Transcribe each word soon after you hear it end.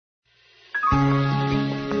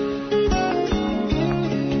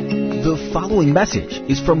The following message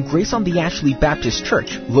is from Grace on the Ashley Baptist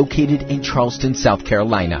Church, located in Charleston, South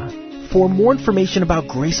Carolina. For more information about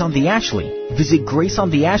Grace on the Ashley, visit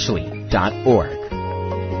graceontheashley.org.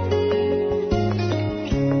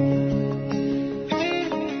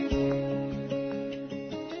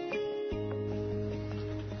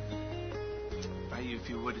 If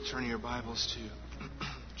you would, turn your Bibles to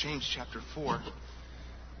James chapter 4.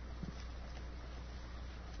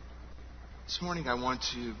 This morning I want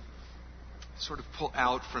to sort of pull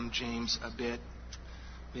out from James a bit.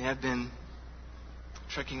 We have been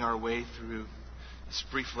trekking our way through this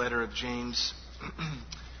brief letter of James.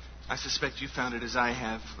 I suspect you found it as I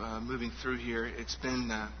have moving through here. It's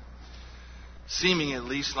been seeming at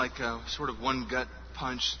least like a sort of one gut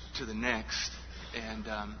punch to the next. And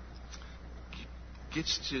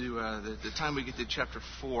gets to the time we get to chapter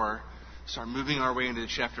 4, start moving our way into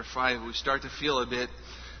chapter 5, we start to feel a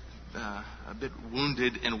bit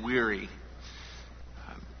wounded and weary.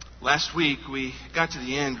 Last week we got to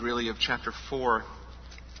the end really of chapter 4,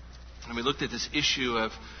 and we looked at this issue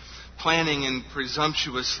of planning and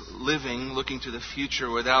presumptuous living, looking to the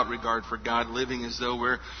future without regard for God, living as though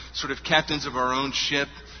we're sort of captains of our own ship,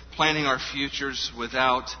 planning our futures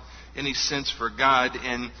without any sense for God,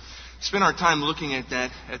 and spend our time looking at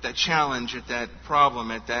that challenge, at that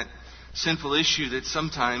problem, at that sinful issue that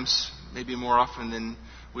sometimes, maybe more often than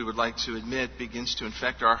we would like to admit, begins to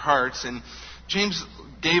infect our hearts. And James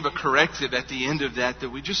gave a corrective at the end of that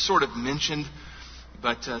we just sort of mentioned,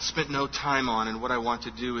 but spent no time on. And what I want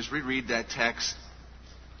to do is reread that text.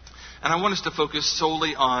 And I want us to focus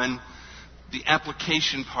solely on the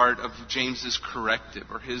application part of James's corrective,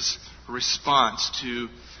 or his response to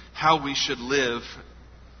how we should live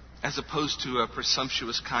as opposed to a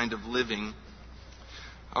presumptuous kind of living.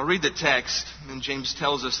 I'll read the text, and James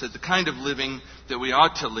tells us that the kind of living that we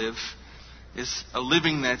ought to live is a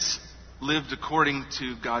living that's lived according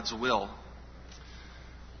to God's will.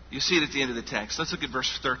 You see it at the end of the text. Let's look at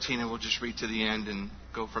verse 13, and we'll just read to the end and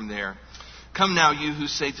go from there. Come now, you who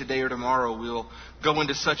say today or tomorrow we'll go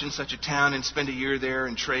into such and such a town and spend a year there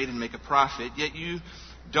and trade and make a profit, yet you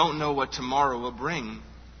don't know what tomorrow will bring.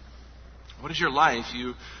 What is your life?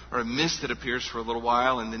 You are a mist that appears for a little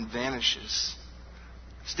while and then vanishes.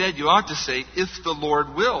 Instead, you ought to say, if the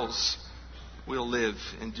Lord wills, we'll live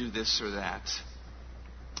and do this or that.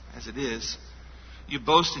 As it is, you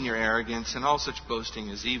boast in your arrogance, and all such boasting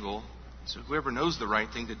is evil. So whoever knows the right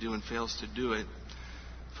thing to do and fails to do it,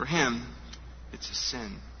 for him, it's a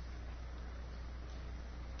sin.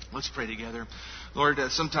 Let's pray together. Lord,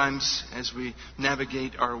 sometimes as we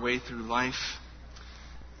navigate our way through life,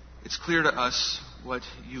 it's clear to us what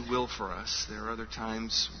you will for us. There are other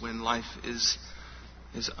times when life is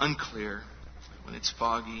unclear, when it's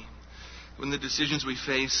foggy, when the decisions we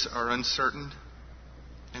face are uncertain,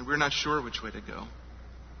 and we're not sure which way to go.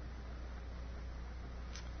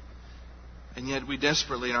 And yet we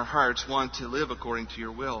desperately in our hearts want to live according to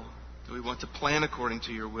your will. We want to plan according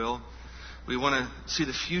to your will. We want to see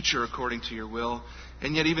the future according to your will.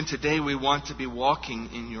 And yet even today we want to be walking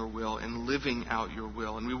in your will and living out your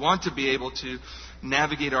will. And we want to be able to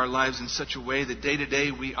navigate our lives in such a way that day to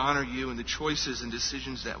day we honor you in the choices and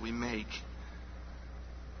decisions that we make.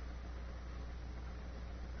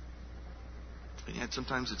 And yet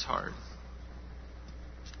sometimes it's hard.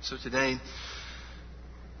 So today,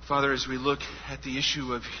 Father, as we look at the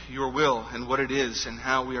issue of your will and what it is and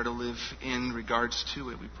how we are to live in regards to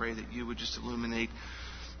it, we pray that you would just illuminate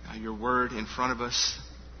your word in front of us,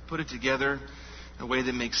 put it together in a way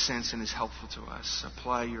that makes sense and is helpful to us.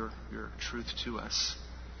 Apply your truth to us.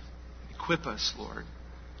 Equip us, Lord,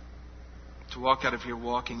 to walk out of here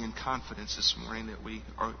walking in confidence this morning that we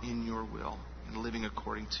are in your will and living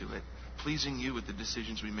according to it, pleasing you with the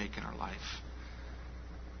decisions we make in our life.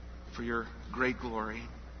 For your great glory,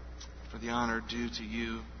 for the honor due to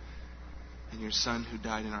you and your Son who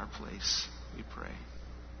died in our place, we pray.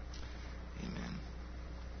 Amen.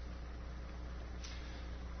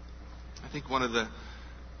 I think one of the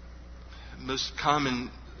most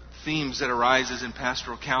common themes that arises in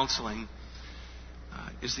pastoral counseling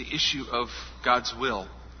is the issue of God's will.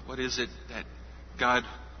 What is it that God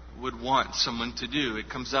would want someone to do? It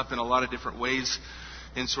comes up in a lot of different ways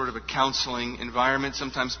in sort of a counseling environment.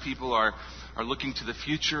 Sometimes people are looking to the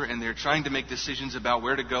future and they're trying to make decisions about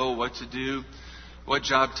where to go, what to do, what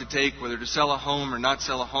job to take, whether to sell a home or not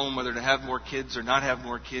sell a home, whether to have more kids or not have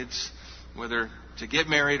more kids, whether to get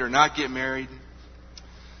married or not get married,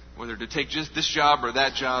 whether to take just this job or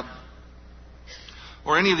that job,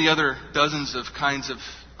 or any of the other dozens of kinds of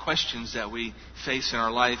questions that we face in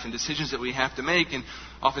our life and decisions that we have to make. And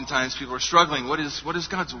oftentimes people are struggling. What is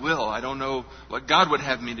God's will? I don't know what God would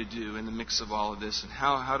have me to do in the mix of all of this. And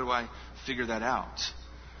how do I figure that out?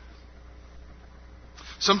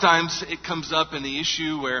 Sometimes it comes up in the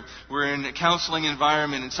issue where we're in a counseling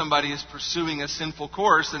environment and somebody is pursuing a sinful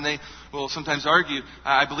course, and they will sometimes argue,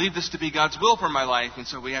 I believe this to be God's will for my life. And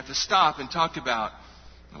so we have to stop and talk about,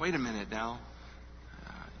 wait a minute now.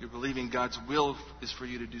 You're believing God's will is for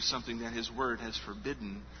you to do something that His Word has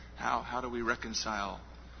forbidden. How do we reconcile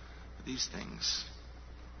these things?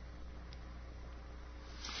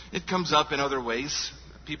 It comes up in other ways.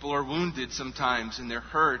 People are wounded sometimes, and they're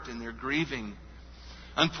hurt, and they're grieving.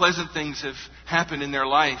 Unpleasant things have happened in their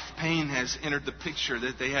life. Pain has entered the picture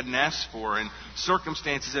that they hadn't asked for, and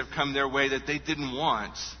circumstances have come their way that they didn't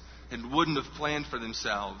want and wouldn't have planned for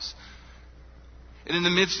themselves. And in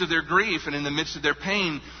the midst of their grief and in the midst of their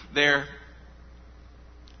pain, they're,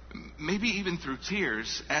 maybe even through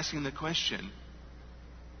tears, asking the question,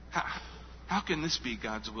 how can this be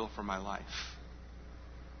God's will for my life?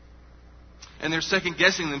 And they're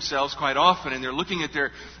second-guessing themselves quite often, and they're looking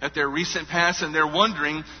at their recent past, and they're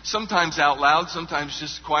wondering, sometimes out loud, sometimes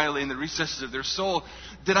just quietly in the recesses of their soul,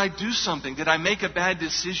 did I do something? Did I make a bad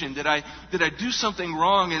decision? Did I do something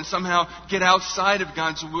wrong and somehow get outside of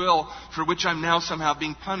God's will for which I'm now somehow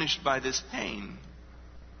being punished by this pain?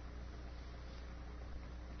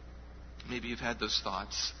 Maybe you've had those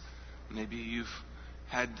thoughts. Maybe you've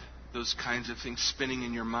had those kinds of things spinning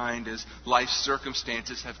in your mind as life's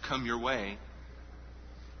circumstances have come your way.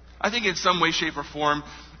 I think in some way, shape, or form,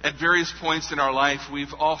 at various points in our life,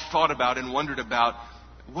 we've all thought about and wondered about,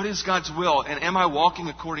 what is God's will? And am I walking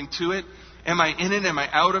according to it? Am I in it? Am I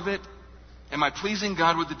out of it? Am I pleasing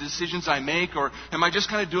God with the decisions I make? Or am I just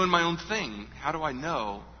kind of doing my own thing? How do I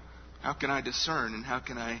know? How can I discern? And how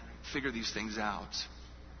can I figure these things out?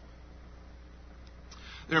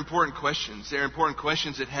 They're important questions. They're important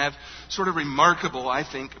questions that have sort of remarkable, I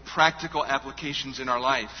think, practical applications in our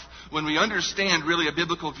life. When we understand really a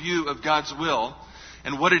biblical view of God's will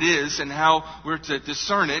and what it is and how we're to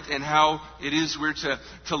discern it and how it is we're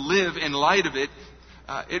to live in light of it,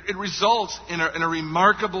 it results in a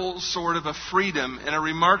remarkable sort of a freedom and a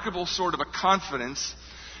remarkable sort of a confidence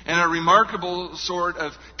and a remarkable sort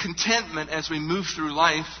of contentment as we move through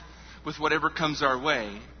life with whatever comes our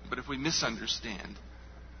way. But if we misunderstand,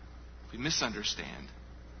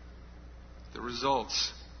 the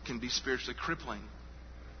results can be spiritually crippling.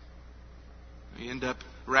 We end up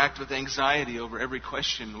racked with anxiety over every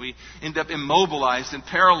question. We end up immobilized and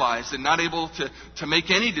paralyzed and not able to make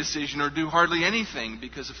any decision or do hardly anything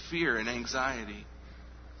because of fear and anxiety.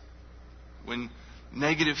 When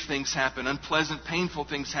negative things happen, unpleasant, painful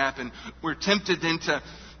things happen, we're tempted then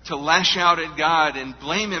to lash out at God and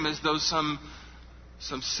blame Him as though some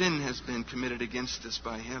sin has been committed against us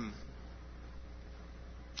by Him.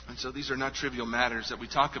 And so these are not trivial matters that we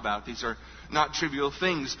talk about. These are not trivial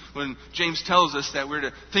things. When James tells us that we're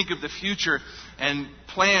to think of the future and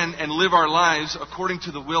plan and live our lives according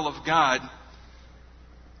to the will of God,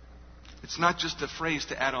 it's not just a phrase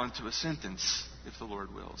to add on to a sentence, if the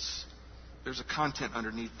Lord wills. There's a content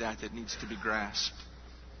underneath that needs to be grasped.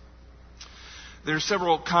 There are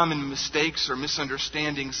several common mistakes or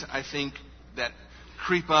misunderstandings, I think, that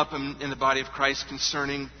creep up in the body of Christ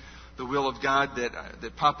concerning the will of God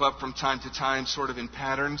that pop up from time to time sort of in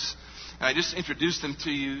patterns. And I just introduced them to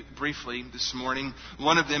you briefly this morning.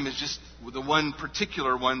 One of them is just the one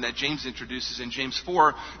particular one that James introduces in James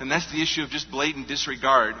 4, and that's the issue of just blatant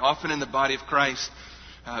disregard. Often in the body of Christ,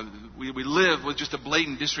 we live with just a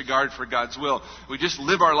blatant disregard for God's will. We just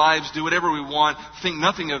live our lives, do whatever we want, think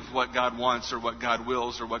nothing of what God wants or what God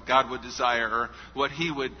wills or what God would desire or what He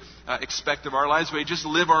would expect of our lives. We just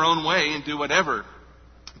live our own way and do whatever.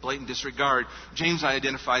 Blatant disregard. James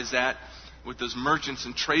identifies that with those merchants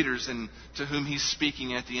and traders and to whom he's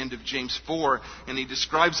speaking at the end of James 4. And he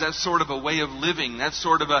describes that sort of a way of living, that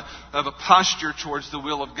sort of a posture towards the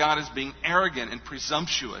will of God as being arrogant and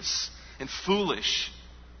presumptuous and foolish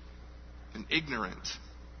and ignorant.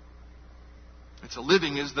 It's a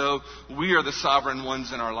living as though we are the sovereign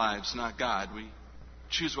ones in our lives, not God. We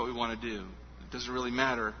choose what we want to do. It doesn't really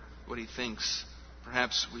matter what He thinks.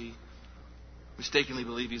 Perhaps we mistakenly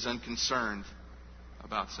believe He's unconcerned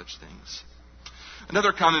about such things.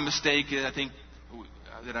 Another common mistake, I think,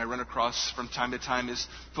 that I run across from time to time is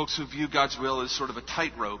folks who view God's will as sort of a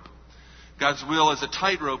tightrope. God's will as a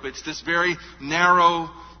tightrope. It's this very narrow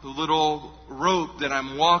little rope that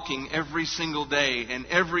I'm walking every single day, and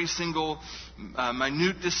every single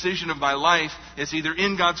minute decision of my life is either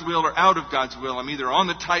in God's will or out of God's will. I'm either on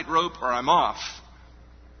the tightrope or I'm off.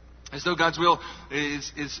 As though God's will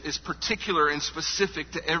is particular and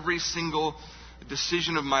specific to every single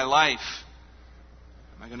decision of my life.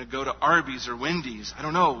 Am I going to go to Arby's or Wendy's? I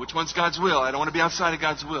don't know. Which one's God's will? I don't want to be outside of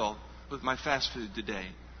God's will with my fast food today.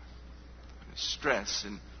 Stress.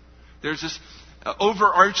 And there's this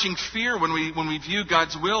overarching fear when we view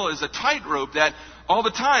God's will as a tightrope that all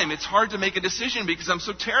the time it's hard to make a decision because I'm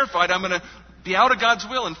so terrified I'm going to be out of God's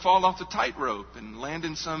will and fall off the tightrope and land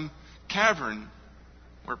in some cavern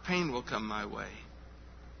where pain will come my way.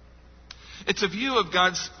 It's a view of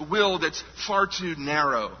God's will that's far too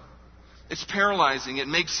narrow. It's paralyzing. It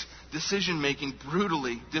makes decision-making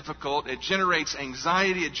brutally difficult. It generates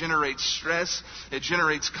anxiety. It generates stress. It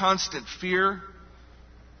generates constant fear.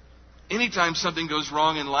 Anytime something goes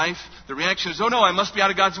wrong in life, the reaction is, oh no, I must be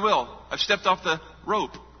out of God's will. I've stepped off the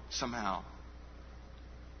rope somehow.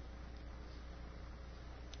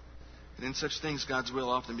 And in such things, God's will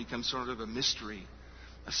often becomes sort of a mystery,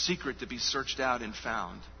 a secret to be searched out and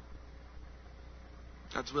found.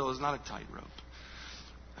 God's will is not a tightrope.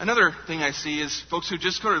 Another thing I see is folks who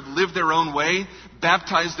just sort of live their own way,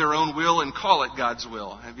 baptize their own will, and call it God's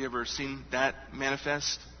will. Have you ever seen that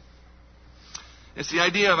manifest? It's the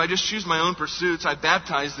idea of I just choose my own pursuits, I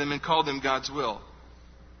baptize them, and call them God's will.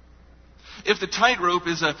 If the tightrope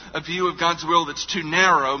is a view of God's will that's too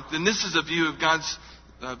narrow, then this is a view of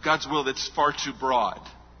God's will that's far too broad.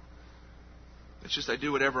 It's just I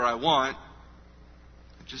do whatever I want.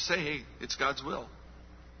 I just say, hey, it's God's will.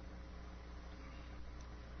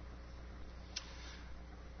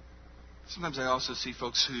 Sometimes I also see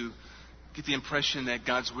folks who get the impression that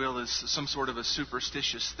God's will is some sort of a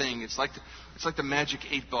superstitious thing. It's like the magic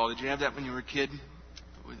 8-ball. Did you have that when you were a kid?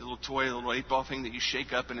 With a little toy, a little 8-ball thing that you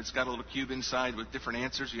shake up and it's got a little cube inside with different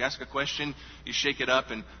answers. You ask a question, you shake it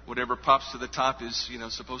up, and whatever pops to the top is,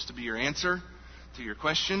 supposed to be your answer to your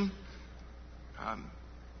question.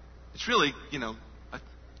 It's really,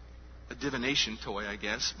 a divination toy, I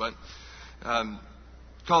guess, but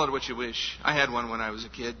call it what you wish. I had one when I was a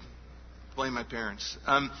kid. Blame my parents.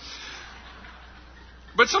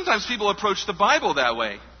 But sometimes people approach the Bible that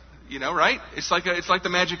way, right? It's like the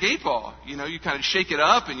magic 8-ball. You kind of shake it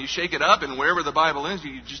up, and wherever the Bible is,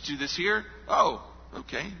 you just do this here. Oh,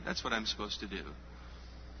 okay, that's what I'm supposed to do.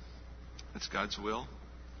 That's God's will.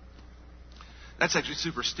 That's actually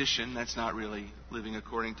superstition. That's not really living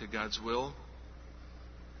according to God's will.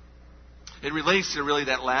 It relates to really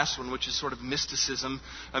that last one, which is sort of mysticism,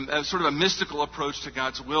 sort of a mystical approach to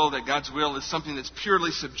God's will, that God's will is something that's purely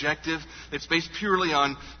subjective. It's based purely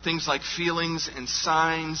on things like feelings and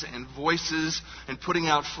signs and voices and putting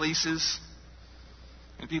out fleeces.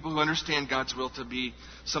 And people who understand God's will to be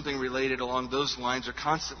something related along those lines are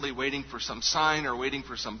constantly waiting for some sign or waiting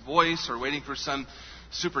for some voice or waiting for some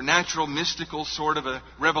supernatural, mystical sort of a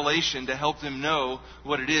revelation to help them know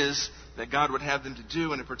what it is that God would have them to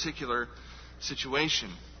do in a particular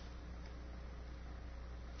situation.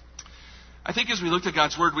 I think as we look at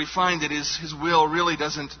God's Word, we find that His will really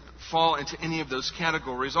doesn't fall into any of those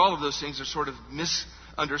categories. All of those things are sort of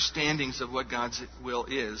misunderstandings of what God's will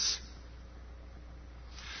is.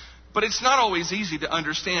 But it's not always easy to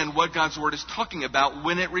understand what God's Word is talking about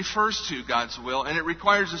when it refers to God's will, and it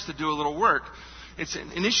requires us to do a little work. It's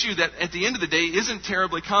an issue that at the end of the day isn't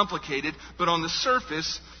terribly complicated, but on the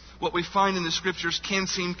surface, what we find in the Scriptures can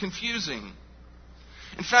seem confusing.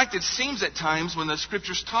 In fact, it seems at times when the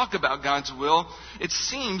Scriptures talk about God's will, it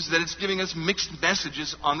seems that it's giving us mixed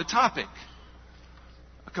messages on the topic.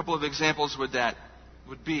 A couple of examples would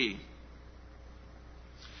be,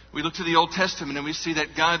 we look to the Old Testament and we see that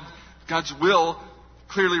God's will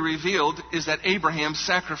clearly revealed is that Abraham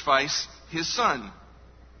sacrifice his son.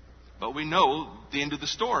 But we know the end of the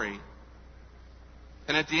story.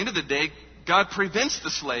 And at the end of the day, God prevents the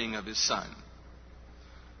slaying of his son.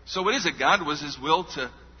 So what is it? God, was His will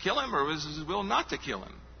to kill him, or was His will not to kill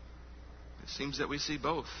him? It seems that we see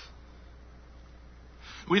both.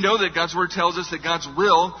 We know that God's Word tells us that God's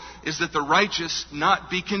will is that the righteous not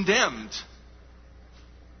be condemned.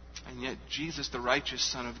 And yet Jesus, the righteous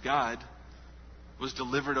Son of God, was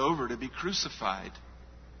delivered over to be crucified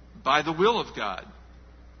by the will of God.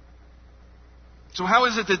 So how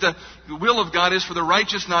is it that the will of God is for the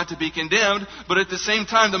righteous not to be condemned, but at the same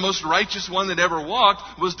time the most righteous one that ever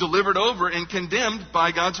walked was delivered over and condemned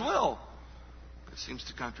by God's will? It seems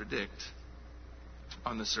to contradict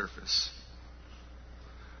on the surface.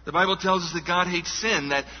 The Bible tells us that God hates sin,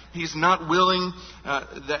 that He's not willing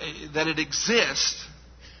that it exists.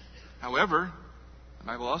 However, the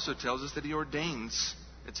Bible also tells us that He ordains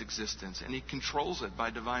its existence and He controls it by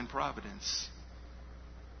divine providence.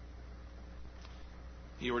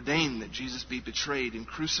 He ordained that Jesus be betrayed and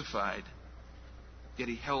crucified Yet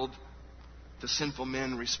he held the sinful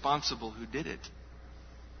men responsible who did it.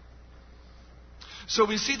 So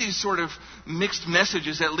we see these sort of mixed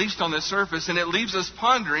messages, at least on the surface, and it leaves us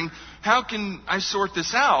pondering, how can I sort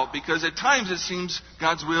this out? Because at times it seems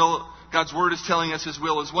God's Word is telling us His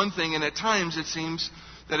will is one thing, and at times it seems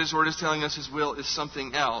that His Word is telling us His will is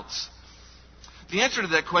something else. The answer to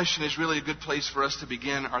that question is really a good place for us to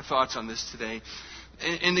begin our thoughts on this today.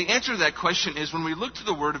 And the answer to that question is when we look to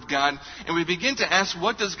the Word of God and we begin to ask,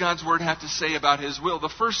 what does God's Word have to say about His will? The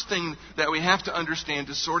first thing that we have to understand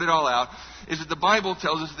to sort it all out is that the Bible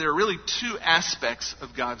tells us there are really two aspects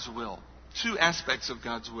of God's will. Two aspects of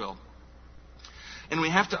God's will. And we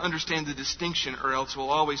have to understand the distinction, or else we'll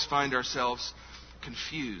always find ourselves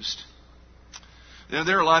confused. Now,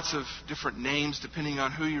 there are lots of different names depending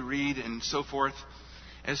on who you read and so forth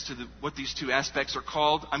as to what these two aspects are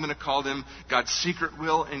called. I'm going to call them God's secret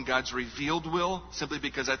will and God's revealed will, simply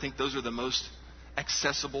because I think those are the most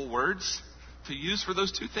accessible words to use for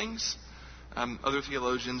those two things. Other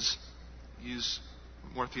theologians use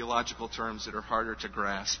more theological terms that are harder to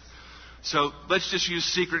grasp. So let's just use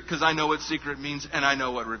secret, because I know what secret means and I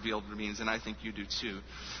know what revealed means, and I think you do too.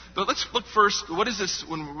 But let's look first, what is this?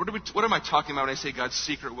 What am I talking about when I say God's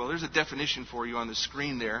secret will? There's a definition for you on the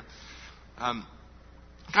screen there.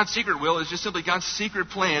 God's secret will is just simply God's secret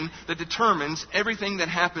plan that determines everything that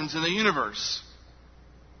happens in the universe.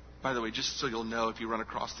 By the way, just so you'll know, if you run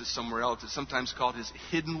across this somewhere else, it's sometimes called His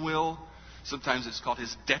hidden will. Sometimes it's called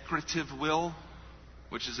His decretive will,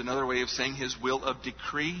 which is another way of saying His will of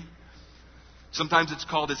decree. Sometimes it's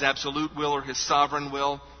called His absolute will or His sovereign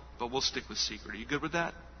will, but we'll stick with secret. Are you good with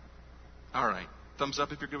that? All right. Thumbs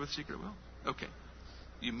up if you're good with secret will. Okay.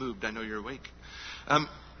 You moved. I know you're awake.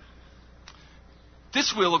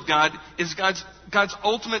 This will of God is God's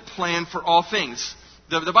ultimate plan for all things.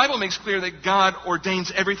 The Bible makes clear that God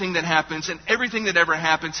ordains everything that happens, and everything that ever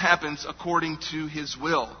happens according to His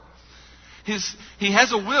will. He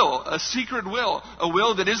has a will, a secret will, a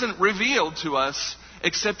will that isn't revealed to us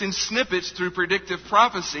except in snippets through predictive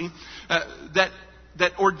prophecy,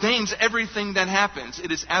 that ordains everything that happens.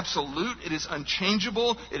 It is absolute, it is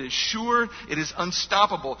unchangeable, it is sure, it is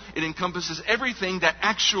unstoppable. It encompasses everything that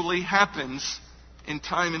actually happens in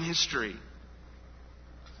time and history.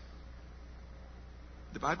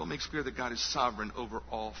 The Bible makes clear that God is sovereign over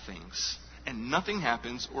all things, and nothing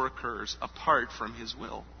happens or occurs apart from His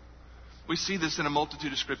will. We see this in a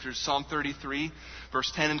multitude of scriptures. Psalm 33,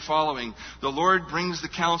 verse 10 and following. The Lord brings the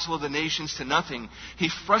counsel of the nations to nothing. He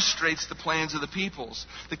frustrates the plans of the peoples.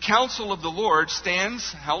 The counsel of the Lord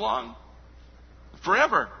stands, how long?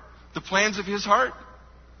 Forever. The plans of His heart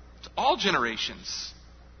to all generations.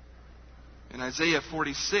 In Isaiah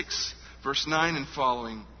 46, verse 9 and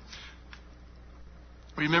following.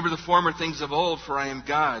 Remember the former things of old, for I am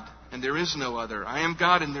God, and there is no other. I am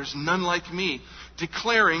God, and there's none like me,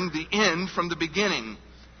 declaring the end from the beginning.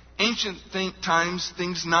 Ancient times,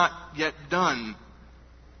 things not yet done.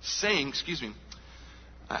 Saying,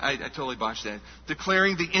 I totally botched that.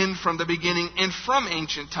 Declaring the end from the beginning, and from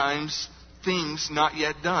ancient times, things not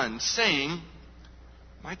yet done. Saying,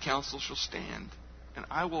 my counsel shall stand, and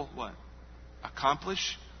I will what?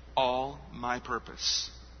 Accomplish all my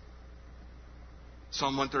purpose.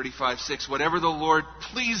 Psalm 135, 6. Whatever the Lord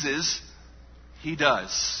pleases, He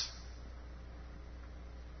does.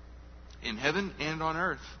 In heaven and on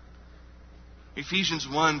earth. Ephesians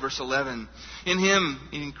 1, verse 11. In Him,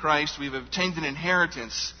 in Christ, we've obtained an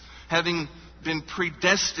inheritance, having been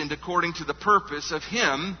predestined according to the purpose of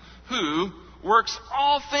Him who works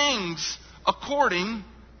all things according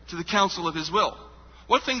to the counsel of His will.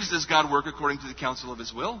 What things does God work according to the counsel of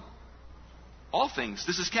His will? All things.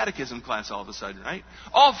 This is catechism class all of a sudden, right?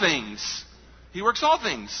 All things. He works all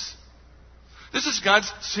things. This is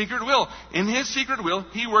God's secret will. In His secret will,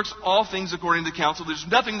 He works all things according to counsel. There's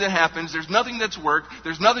nothing that happens. There's nothing that's worked.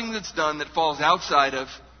 There's nothing that's done that falls outside of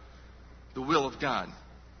the will of God.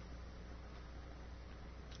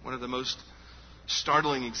 One of the most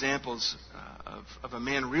startling examples of a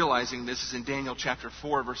man realizing this is in Daniel chapter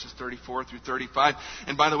 4, verses 34 through 35.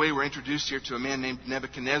 And by the way, we're introduced here to a man named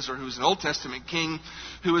Nebuchadnezzar, who is an Old Testament king,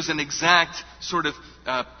 who is an exact sort of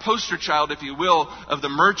poster child, if you will, of the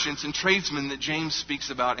merchants and tradesmen that James speaks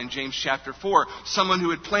about in James chapter 4. Someone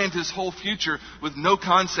who had planned his whole future with no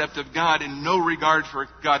concept of God and no regard for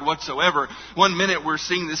God whatsoever. One minute we're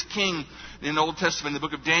seeing this king in the Old Testament, in the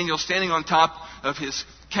book of Daniel, standing on top of his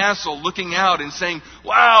castle, looking out and saying,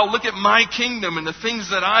 wow, look at my kingdom and the things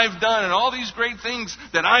that I've done and all these great things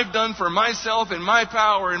that I've done for myself and my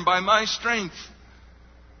power and by my strength.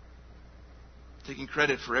 Taking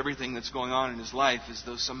credit for everything that's going on in his life as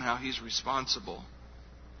though somehow he's responsible.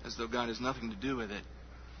 as though God has nothing to do with it.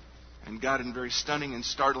 And God, in very stunning and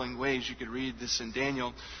startling ways, you could read this in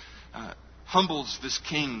Daniel, humbles this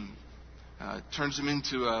king, turns him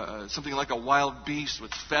into something like a wild beast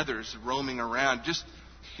with feathers roaming around, just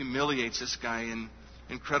humiliates this guy in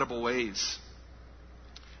incredible ways.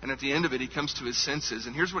 And at the end of it, he comes to his senses.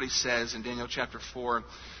 And here's what he says in Daniel chapter 4,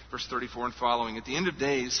 verse 34 and following. At the end of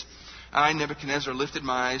days, I, Nebuchadnezzar, lifted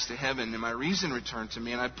my eyes to heaven, and my reason returned to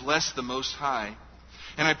me, and I blessed the Most High.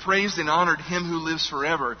 And I praised and honored Him who lives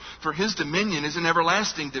forever, for His dominion is an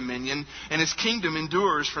everlasting dominion, and His kingdom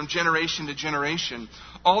endures from generation to generation.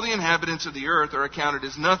 All the inhabitants of the earth are accounted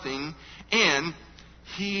as nothing, and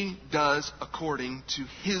He does according to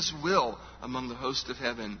His will among the host of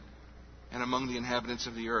heaven and among the inhabitants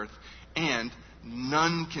of the earth. And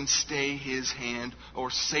none can stay His hand or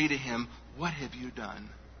say to Him, "What have you done?"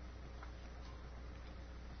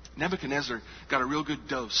 Nebuchadnezzar got a real good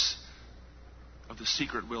dose of the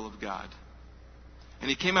secret will of God. And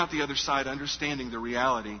he came out the other side understanding the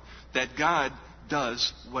reality that God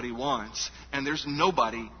does what He wants, and there's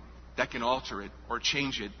nobody that can alter it or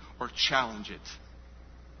change it or challenge it.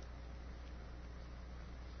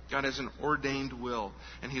 God has an ordained will,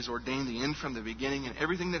 and He's ordained the end from the beginning, and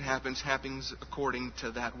everything that happens according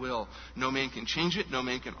to that will. No man can change it, no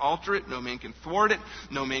man can alter it, no man can thwart it,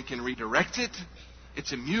 no man can redirect it.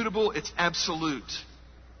 It's immutable, it's absolute.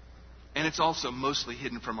 And it's also mostly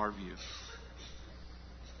hidden from our view.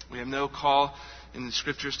 We have no call in the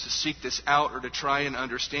Scriptures to seek this out or to try and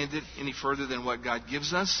understand it any further than what God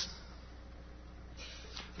gives us.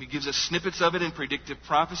 He gives us snippets of it in predictive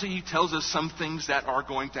prophecy. He tells us some things that are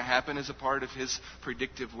going to happen as a part of His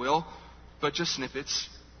predictive will, but just snippets.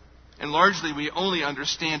 And largely we only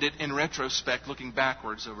understand it in retrospect, looking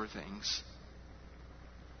backwards over things.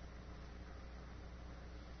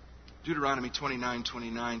 Deuteronomy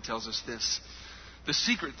 29:29 tells us this: the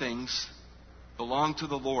secret things belong to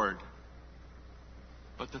the Lord,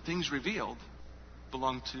 but the things revealed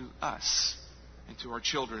belong to us and to our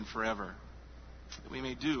children forever, that we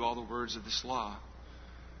may do all the words of this law.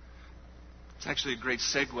 It's actually a great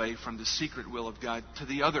segue from the secret will of God to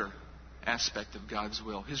the other aspect of God's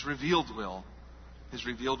will, His revealed will. His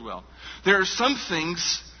revealed will. There are some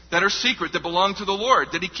things that are secret, that belong to the Lord,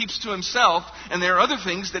 that He keeps to Himself, and there are other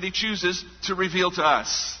things that He chooses to reveal to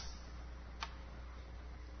us.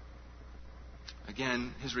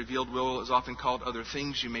 Again, His revealed will is often called other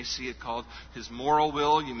things. You may see it called His moral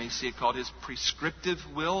will. You may see it called His prescriptive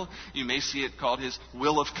will. You may see it called His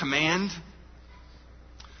will of command.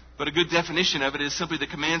 But a good definition of it is simply the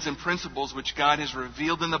commands and principles which God has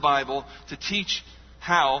revealed in the Bible to teach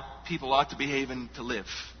how people ought to behave and to live.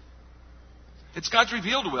 It's God's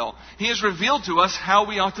revealed will. He has revealed to us how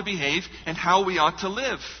we ought to behave and how we ought to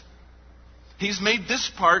live. He's made this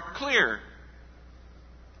part clear.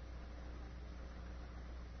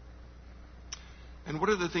 And one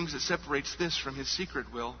of the things that separates this from His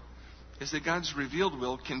secret will is that God's revealed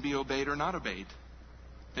will can be obeyed or not obeyed.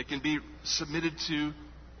 It can be submitted to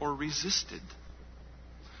or resisted.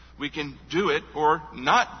 We can do it or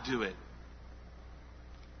not do it.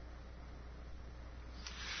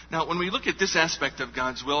 Now, when we look at this aspect of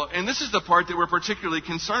God's will, and this is the part that we're particularly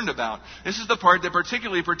concerned about. This is the part that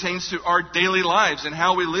particularly pertains to our daily lives and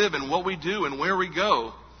how we live and what we do and where we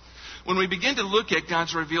go. When we begin to look at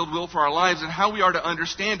God's revealed will for our lives and how we are to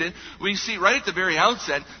understand it, we see right at the very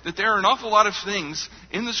outset that there are an awful lot of things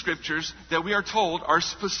in the Scriptures that we are told are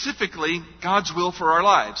specifically God's will for our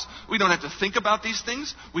lives. We don't have to think about these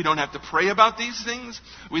things. We don't have to pray about these things.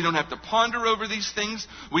 We don't have to ponder over these things.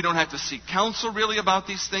 We don't have to seek counsel really about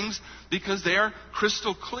these things because they are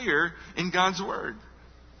crystal clear in God's Word.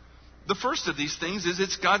 The first of these things is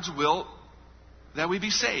it's God's will that we be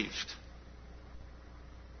saved.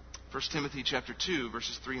 1 Timothy chapter 2,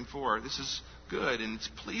 verses 3 and 4. This is good and it's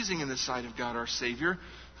pleasing in the sight of God our Savior,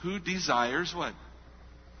 who desires what?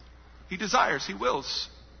 He desires, He wills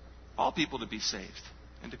all people to be saved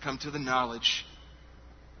and to come to the knowledge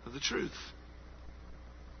of the truth.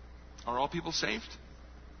 Are all people saved?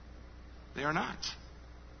 They are not.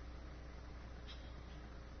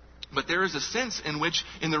 But there is a sense in which,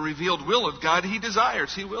 in the revealed will of God, He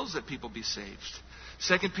desires, He wills that people be saved.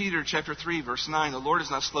 2 Peter chapter 3, verse 9, the Lord is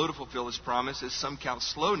not slow to fulfill His promise, as some count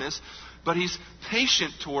slowness, but He's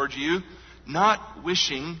patient toward you, not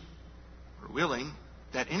wishing or willing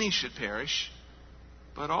that any should perish,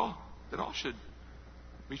 but that all should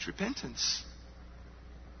reach repentance.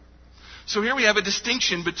 So here we have a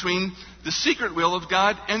distinction between the secret will of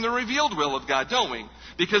God and the revealed will of God, don't we?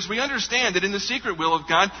 Because we understand that in the secret will of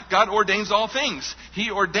God, God ordains all things. He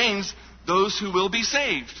ordains those who will be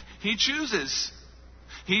saved. He chooses.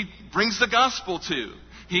 He brings the gospel to.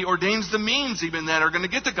 He ordains the means even that are going to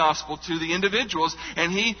get the gospel to the individuals.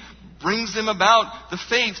 And He brings them about the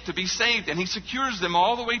faith to be saved. And He secures them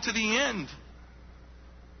all the way to the end.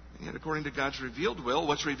 And yet according to God's revealed will,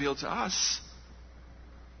 what's revealed to us,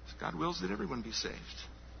 God wills that everyone be saved.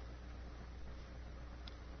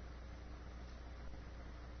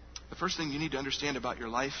 The first thing you need to understand about your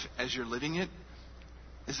life as you're living it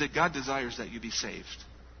is that God desires that you be saved.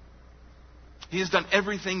 He has done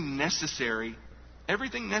everything necessary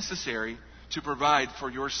to provide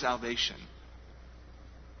for your salvation.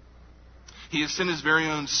 He has sent His very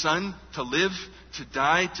own Son to live, to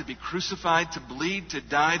die, to be crucified, to bleed, to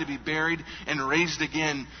die, to be buried, and raised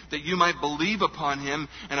again, that you might believe upon Him,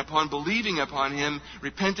 and upon believing upon Him,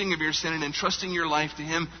 repenting of your sin and entrusting your life to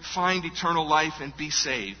Him, find eternal life and be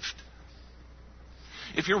saved.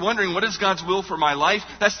 If you're wondering, what is God's will for my life?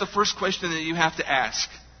 That's the first question that you have to ask.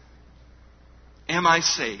 Am I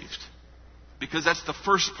saved? Because that's the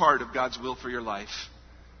first part of God's will for your life.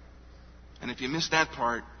 And if you miss that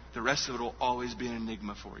part, the rest of it will always be an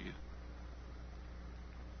enigma for you.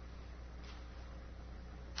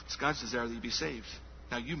 It's God's desire that you be saved.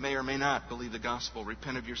 Now, you may or may not believe the gospel,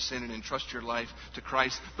 repent of your sin, and entrust your life to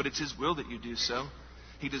Christ, but it's His will that you do so.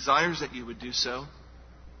 He desires that you would do so.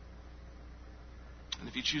 And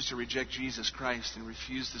if you choose to reject Jesus Christ and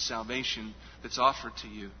refuse the salvation that's offered to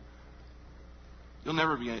you, you'll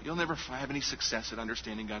never have any success at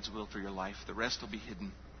understanding God's will for your life. The rest will be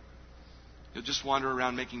hidden. You'll just wander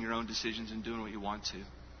around making your own decisions and doing what you want to.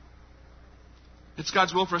 It's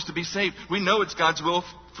God's will for us to be saved. We know it's God's will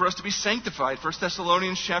for us to be sanctified. 1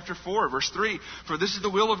 Thessalonians chapter 4, verse 3. For this is the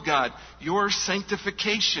will of God, your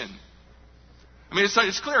sanctification. I mean,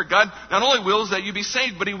 it's clear. God not only wills that you be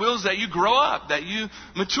saved, but He wills that you grow up, that you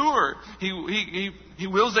mature. He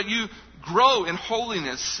wills that you grow in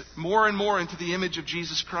holiness more and more into the image of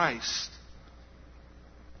Jesus Christ.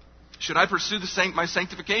 Should I pursue my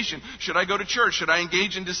sanctification? Should I go to church? Should I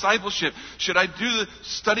engage in discipleship? Should I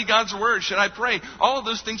study God's Word? Should I pray? All of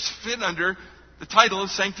those things fit under the title of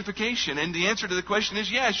sanctification. And the answer to the question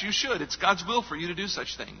is yes, you should. It's God's will for you to do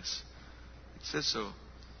such things. It says so.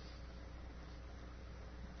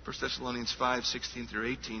 1 Thessalonians 5, 16 through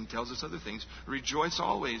 18 tells us other things. Rejoice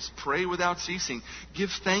always. Pray without ceasing. Give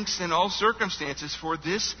thanks in all circumstances, for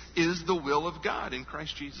this is the will of God in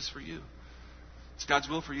Christ Jesus for you. It's God's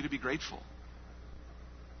will for you to be grateful.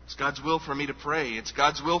 It's God's will for me to pray. It's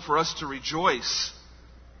God's will for us to rejoice.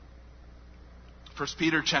 1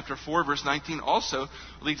 Peter chapter 4, verse 19 also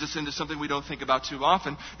leads us into something we don't think about too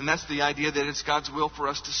often, and that's the idea that it's God's will for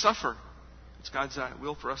us to suffer. It's God's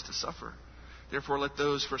will for us to suffer. Therefore, let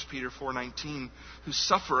those, 1 Peter 4:19, who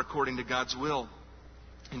suffer according to God's will,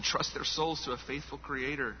 entrust their souls to a faithful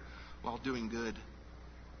Creator while doing good.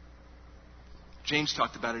 James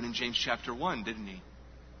talked about it in James chapter 1, didn't he?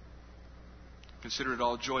 Consider it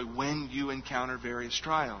all joy when you encounter various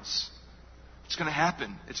trials. It's going to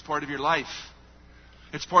happen. It's part of your life.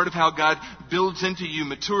 It's part of how God builds into you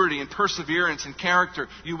maturity and perseverance and character.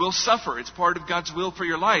 You will suffer. It's part of God's will for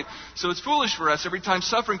your life. So it's foolish for us every time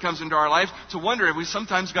suffering comes into our life to wonder if we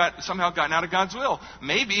somehow gotten out of God's will.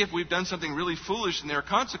 Maybe if we've done something really foolish and there are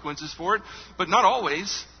consequences for it, but not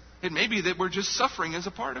always. It may be that we're just suffering as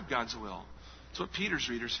a part of God's will. That's what Peter's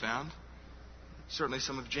readers found. Certainly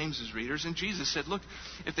some of James's readers. And Jesus said, look,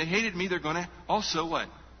 if they hated me, they're going to also what?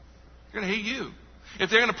 They're going to hate you. If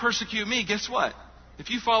they're going to persecute me, guess what? If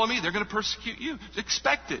you follow me, they're going to persecute you.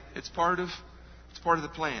 Expect it. It's part of the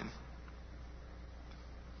plan.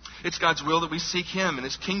 It's God's will that we seek Him and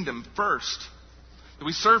His kingdom first. That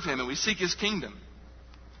we serve Him and we seek His kingdom.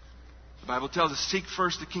 The Bible tells us, seek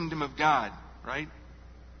first the kingdom of God, right?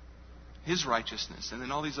 His righteousness. And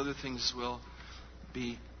then all these other things will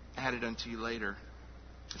be added unto you later.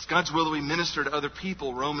 It's God's will that we minister to other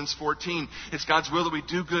people, Romans 14. It's God's will that we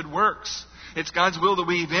do good works. It's God's will that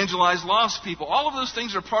we evangelize lost people. All of those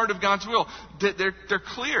things are part of God's will. They're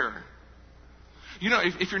clear. You know,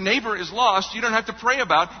 if your neighbor is lost, you don't have to pray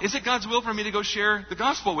about, is it God's will for me to go share the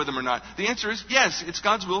gospel with them or not? The answer is yes, it's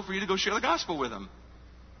God's will for you to go share the gospel with them.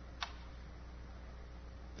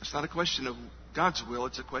 It's not a question of God's will,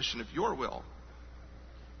 it's a question of your will.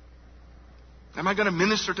 Am I going to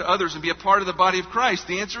minister to others and be a part of the body of Christ?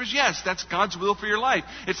 The answer is yes. That's God's will for your life.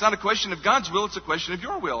 It's not a question of God's will. It's a question of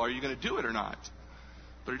your will. Are you going to do it or not?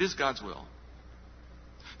 But it is God's will.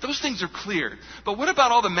 Those things are clear. But what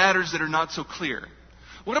about all the matters that are not so clear?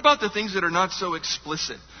 What about the things that are not so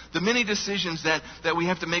explicit? The many decisions that we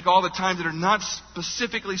have to make all the time that are not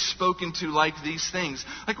specifically spoken to like these things.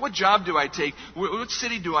 Like, what job do I take? What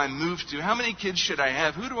city do I move to? How many kids should I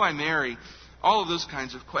have? Who do I marry? All of those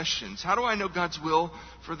kinds of questions. How do I know God's will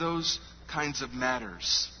for those kinds of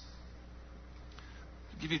matters?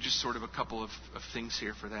 I'll give you just sort of a couple of things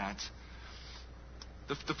here for that.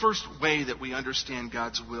 The first way that we understand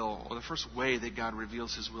God's will, or the first way that God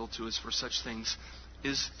reveals His will to us for such things,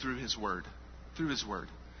 is through His Word. Through His Word.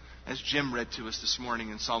 As Jim read to us this morning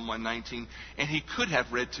in Psalm 119, and he could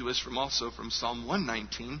have read to us also from Psalm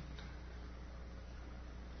 119,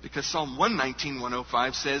 because Psalm 119,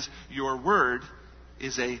 105 says, "Your word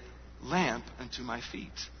is a lamp unto my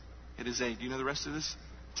feet." It is do you know the rest of this?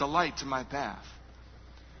 It's a light to my path.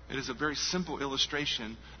 It is a very simple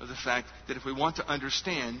illustration of the fact that if we want to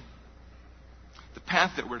understand the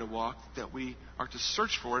path that we're to walk, that we are to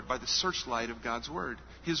search for it by the searchlight of God's Word.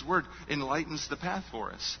 His Word enlightens the path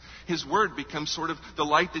for us. His Word becomes sort of the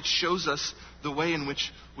light that shows us the way in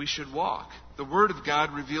which we should walk. The Word of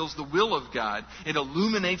God reveals the will of God. It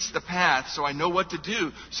illuminates the path so I know what to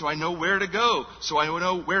do, so I know where to go, so I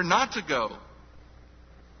know where not to go.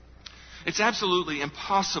 It's absolutely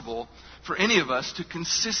impossible for any of us to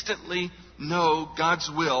consistently know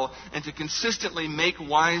God's will and to consistently make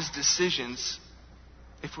wise decisions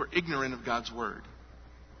if we're ignorant of God's Word.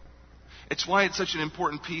 It's why it's such an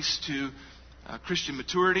important piece to Christian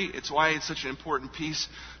maturity. It's why it's such an important piece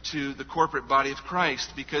to the corporate body of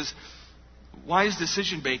Christ, because wise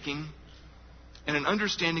decision making and an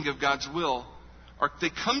understanding of God's will,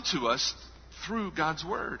 they come to us through God's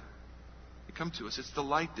Word. They come to us. It's the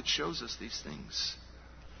light that shows us these things.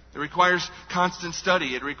 It requires constant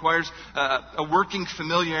study. It requires a working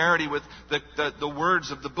familiarity with the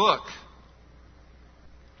words of the book.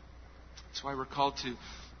 That's why we're called to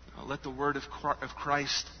let the Word of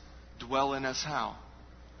Christ dwell in us how?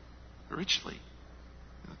 Richly.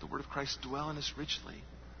 Let the Word of Christ dwell in us richly.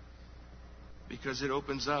 Because it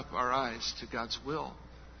opens up our eyes to God's will.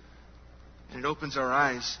 And it opens our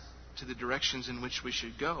eyes to the directions in which we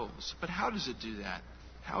should go. But how does it do that?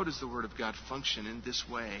 How does the Word of God function in this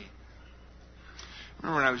way? I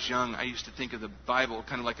remember when I was young, I used to think of the Bible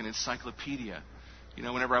kind of like an encyclopedia. You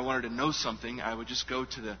know, whenever I wanted to know something, I would just go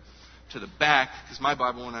to the back, because my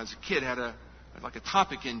Bible when I was a kid had like a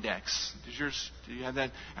topic index. Do you have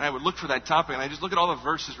that? And I would look for that topic, and I just look at all the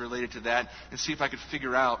verses related to that and see if I could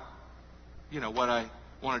figure out, what I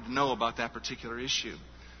wanted to know about that particular issue.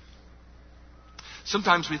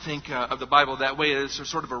 Sometimes we think of the Bible that way as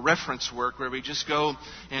sort of a reference work where we just go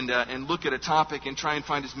and look at a topic and try and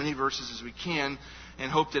find as many verses as we can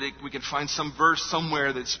and hope that we can find some verse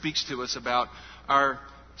somewhere that speaks to us about our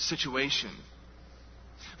situation.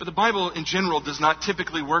 But the Bible in general does not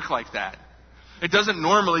typically work like that. It doesn't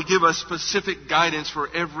normally give us specific guidance for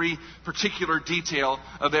every particular detail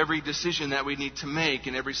of every decision that we need to make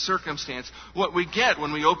in every circumstance. What we get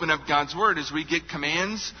when we open up God's Word is we get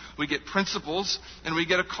commands, we get principles, and we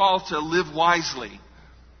get a call to live wisely.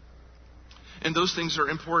 And those things are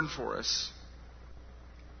important for us.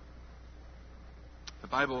 The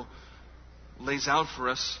Bible lays out for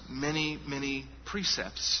us many, many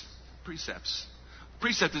precepts.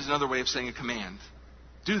 Precept is another way of saying a command.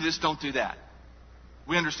 Do this, don't do that.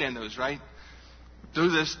 We understand those, right? Do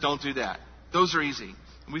this, don't do that. Those are easy.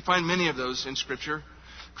 And we find many of those in Scripture.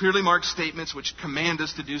 Clearly marked statements which command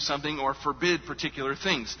us to do something or forbid particular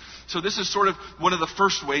things. So this is sort of one of the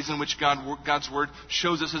first ways in which God's Word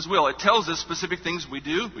shows us His will. It tells us specific things we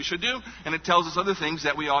should do, and it tells us other things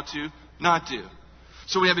that we ought to not do.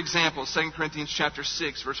 So we have examples. 2 Corinthians chapter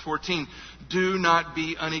 6, verse 14. Do not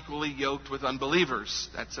be unequally yoked with unbelievers.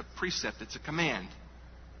 That's a precept. It's a command.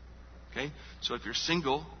 Okay? So if you're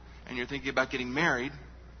single and you're thinking about getting married,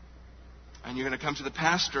 and you're going to come to the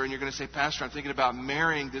pastor and you're going to say, Pastor, I'm thinking about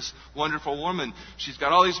marrying this wonderful woman. She's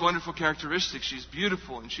got all these wonderful characteristics. She's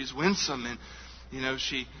beautiful and she's winsome and,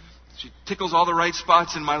 she tickles all the right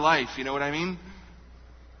spots in my life. You know what I mean?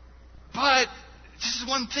 But this is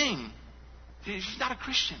one thing. She's not a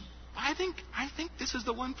Christian. I think this is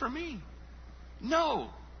the one for me. No,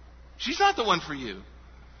 she's not the one for you.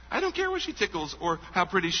 I don't care what she tickles or how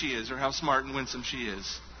pretty she is or how smart and winsome she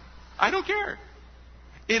is. I don't care.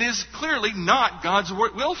 It is clearly not God's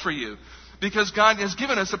will for you, because God has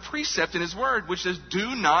given us a precept in His Word which says,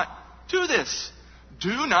 do not do this.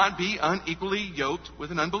 Do not be unequally yoked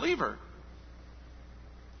with an unbeliever.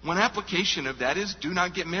 One application of that is, do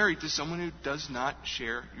not get married to someone who does not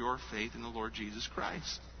share your faith in the Lord Jesus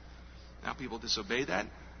Christ. Now, people disobey that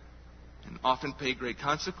and often pay great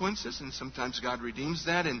consequences, and sometimes God redeems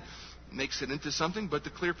that and makes it into something. But the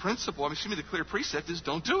clear precept is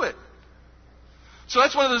don't do it. So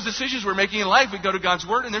that's one of those decisions we're making in life. We go to God's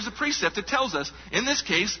Word, and there's a precept that tells us, in this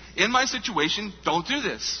case, in my situation, don't do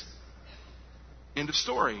this. End of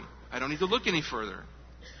story. I don't need to look any further.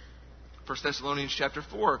 1 Thessalonians chapter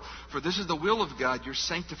 4, for this is the will of God, your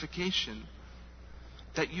sanctification,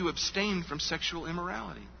 that you abstain from sexual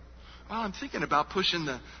immorality. Well, I'm thinking about pushing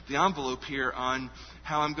the envelope here on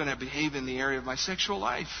how I'm going to behave in the area of my sexual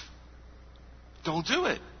life. Don't do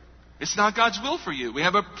it. It's not God's will for you. We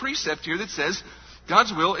have a precept here that says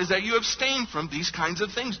God's will is that you abstain from these kinds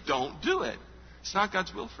of things. Don't do it. It's not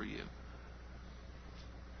God's will for you.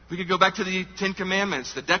 We could go back to the Ten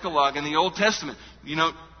Commandments, the Decalogue in the Old Testament.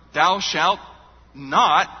 Thou shalt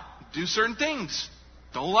not do certain things.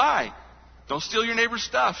 Don't lie. Don't steal your neighbor's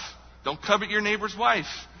stuff. Don't covet your neighbor's wife.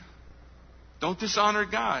 Don't dishonor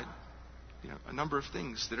God. A number of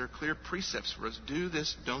things that are clear precepts for us. Do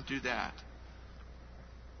this, don't do that.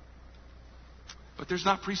 But there's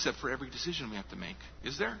not precept for every decision we have to make,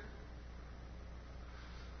 is there?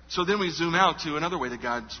 So then we zoom out to another way that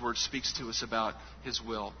God's Word speaks to us about His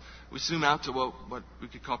will. We zoom out to what we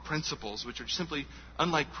could call principles, which are simply,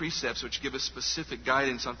 unlike precepts, which give us specific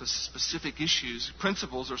guidance on specific issues.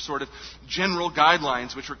 Principles are sort of general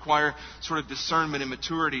guidelines which require sort of discernment and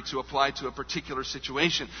maturity to apply to a particular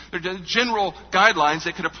situation. They're general guidelines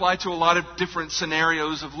that could apply to a lot of different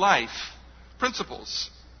scenarios of life. Principles.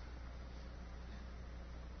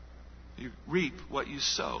 You reap what you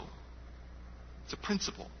sow. It's a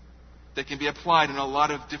principle that can be applied in a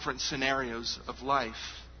lot of different scenarios of life.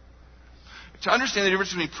 To understand the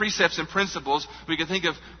difference between precepts and principles, we can think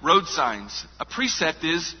of road signs. A precept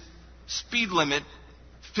is speed limit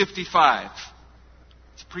 55.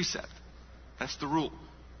 It's a precept. That's the rule.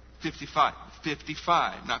 55.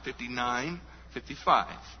 55, not 59, 55.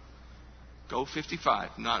 Go 55,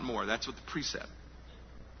 not more. That's what the precept.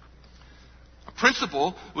 A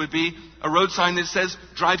principle would be a road sign that says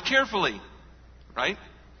drive carefully. Right?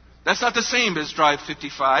 That's not the same as drive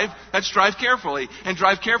 55. That's drive carefully. And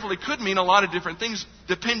drive carefully could mean a lot of different things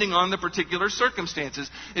depending on the particular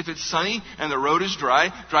circumstances. If it's sunny and the road is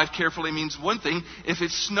dry, drive carefully means one thing. If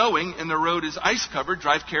it's snowing and the road is ice covered,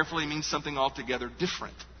 drive carefully means something altogether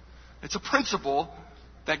different. It's a principle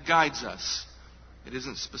that guides us. It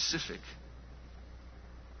isn't specific.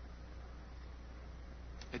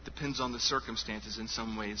 It depends on the circumstances in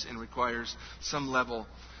some ways and requires some level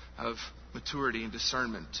of maturity and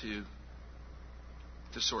discernment to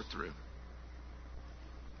sort through.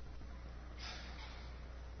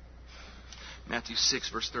 Matthew 6,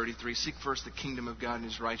 verse 33, seek first the kingdom of God and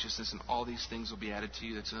His righteousness, and all these things will be added to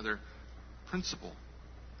you. That's another principle.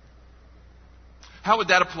 How would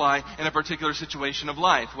that apply in a particular situation of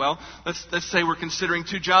life? Well, let's say we're considering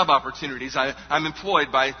two job opportunities. I'm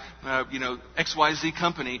employed by XYZ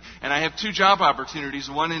company, and I have two job opportunities,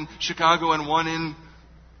 one in Chicago and one in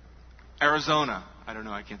Arizona. I don't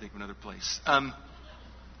know. I can't think of another place. How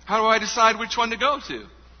do I decide which one to go to?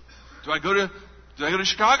 Do I go to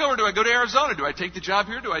Chicago or do I go to Arizona? Do I take the job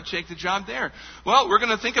here? Do I take the job there? Well, we're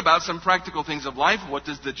going to think about some practical things of life. What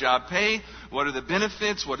does the job pay? What are the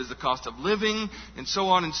benefits? What is the cost of living? And so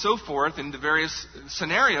on and so forth in the various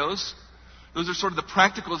scenarios. Those are sort of the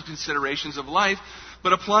practical considerations of life.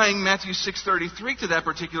 But applying Matthew 6:33 to that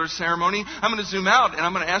particular ceremony, I'm going to zoom out and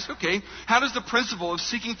I'm going to ask, okay, how does the principle of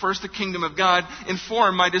seeking first the kingdom of God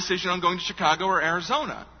inform my decision on going to Chicago or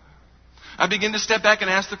Arizona? I begin to step back and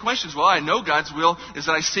ask the questions. Well, I know God's will is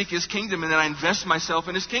that I seek His kingdom and that I invest myself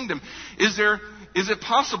in His kingdom. Is it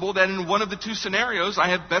possible that in one of the two scenarios I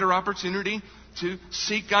have better opportunity to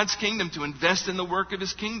seek God's kingdom, to invest in the work of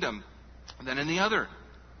His kingdom than in the other?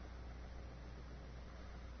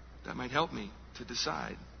 That might help me to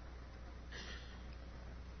decide.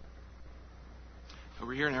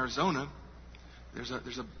 Over here in Arizona, there's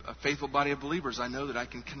a faithful body of believers I know that I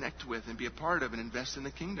can connect with and be a part of and invest in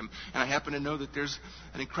the kingdom. And I happen to know that there's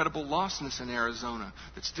an incredible lostness in Arizona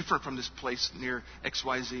that's different from this place near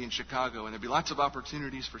XYZ in Chicago. And there'll be lots of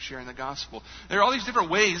opportunities for sharing the gospel. There are all these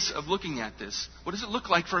different ways of looking at this. What does it look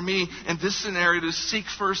like for me in this scenario to seek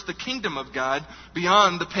first the kingdom of God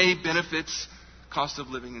beyond the pay, benefits, cost of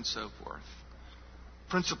living, and so forth?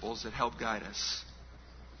 Principles that help guide us.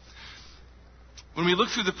 When we look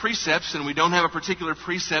through the precepts and we don't have a particular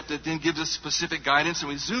precept that then gives us specific guidance, and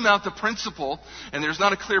we zoom out the principle, and there's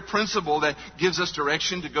not a clear principle that gives us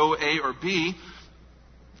direction to go A or B,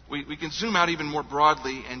 we can zoom out even more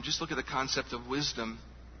broadly and just look at the concept of wisdom.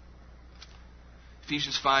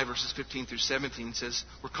 Ephesians 5, verses 15 through 17 says,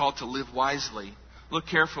 we're called to live wisely. Look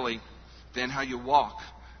carefully then how you walk,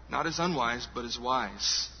 not as unwise, but as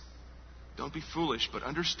wise. Don't be foolish, but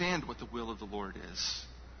understand what the will of the Lord is.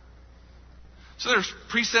 So there's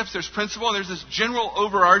precepts, there's principle, and there's this general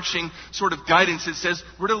overarching sort of guidance that says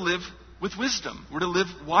we're to live with wisdom. We're to live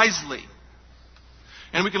wisely.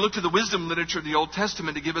 And we can look to the wisdom literature of the Old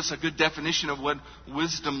Testament to give us a good definition of what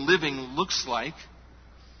wisdom living looks like.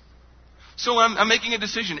 So I'm making a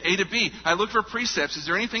decision, A to B. I look for precepts. Is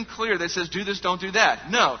there anything clear that says do this, don't do that?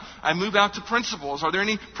 No. I move out to principles. Are there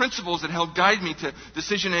any principles that help guide me to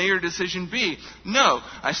decision A or decision B? No.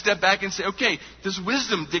 I step back and say, okay, does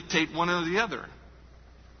wisdom dictate one or the other?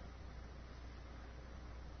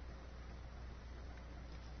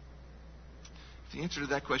 If the answer to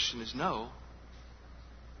that question is no,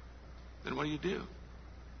 then what do?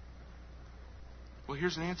 Well,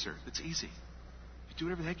 here's an answer. It's easy. You do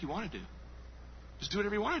whatever the heck you want to do. Just do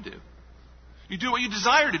whatever you want to do. You do what you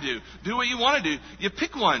desire to do. Do what you want to do. You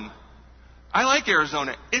pick one. I like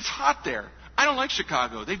Arizona. It's hot there. I don't like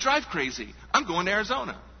Chicago. They drive crazy. I'm going to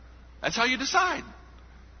Arizona. That's how you decide.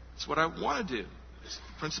 It's what I want to do. It's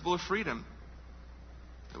the principle of freedom.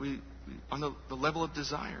 That we on the level of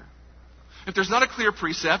desire. If there's not a clear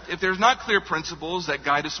precept, if there's not clear principles that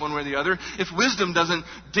guide us one way or the other, if wisdom doesn't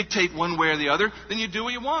dictate one way or the other, then you do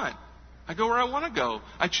what you want. I go where I want to go.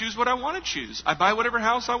 I choose what I want to choose. I buy whatever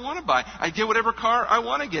house I want to buy. I get whatever car I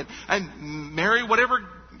want to get. I marry whatever,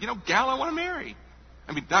 gal I want to marry.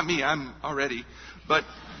 I mean, not me, I'm already. But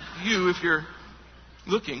you, if you're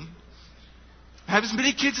looking, have as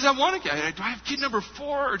many kids as I want to get. Do I have kid number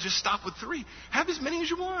 4 or just stop with 3? Have as many as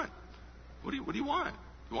you want. What do you want?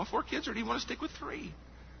 You want 4 kids or do you want to stick with 3?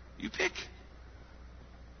 You pick.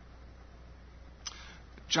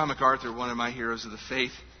 John MacArthur, one of my heroes of the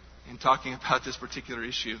faith, in talking about this particular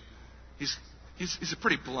issue, he's a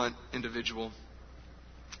pretty blunt individual.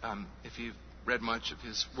 If you've read much of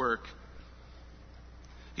his work,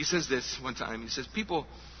 he says this one time. He says, people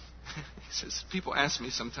ask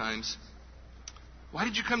me sometimes, why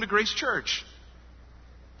did you come to Grace Church?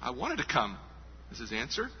 I wanted to come, is his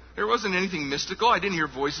answer. There wasn't anything mystical. I didn't hear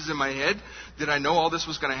voices in my head. Did I know all this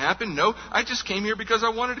was going to happen? No, I just came here because I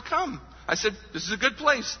wanted to come. I said, this is a good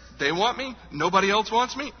place. They want me. Nobody else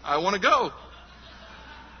wants me. I want to go.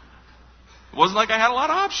 It wasn't like I had a lot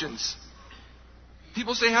of options.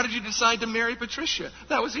 People say, how did you decide to marry Patricia?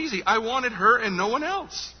 That was easy. I wanted her and no one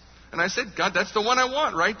else. And I said, God, that's the one I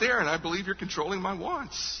want right there. And I believe you're controlling my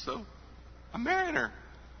wants. So I'm marrying her.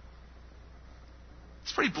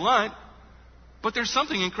 It's pretty blunt. But there's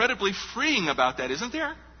something incredibly freeing about that, isn't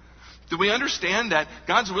there? Do we understand that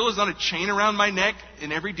God's will is not a chain around my neck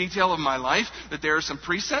in every detail of my life? That there are some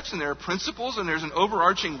precepts and there are principles and there's an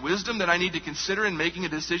overarching wisdom that I need to consider in making a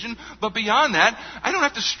decision? But beyond that, I don't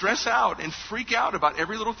have to stress out and freak out about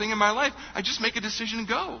every little thing in my life. I just make a decision and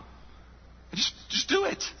go. I just do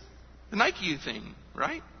it. The Nike thing,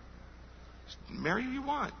 right? Just marry who you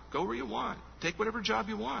want. Go where you want. Take whatever job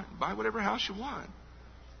you want. Buy whatever house you want.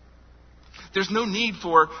 There's no need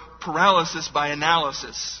for paralysis by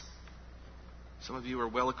analysis. Some of you are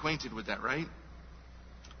well acquainted with that, right?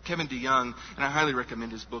 Kevin DeYoung, and I highly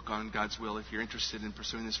recommend his book on God's will if you're interested in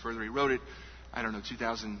pursuing this further. He wrote it,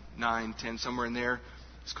 2009, 10, somewhere in there.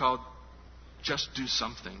 It's called Just Do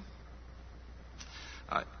Something.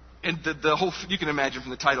 And the whole, you can imagine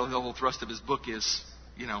from the title, the whole thrust of his book is,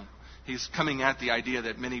 he's coming at the idea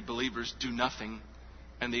that many believers do nothing.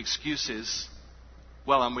 And the excuse is,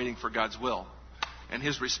 well, I'm waiting for God's will. And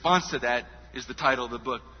his response to that is the title of the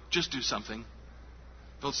book, Just Do Something.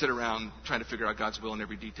 Don't sit around trying to figure out God's will in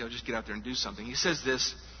every detail. Just get out there and do something. He says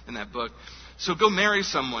this in that book. So go marry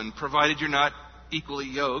someone, provided you're not equally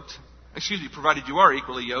yoked. Provided you are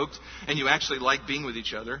equally yoked and you actually like being with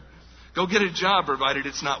each other. Go get a job, provided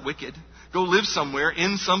it's not wicked. Go live somewhere,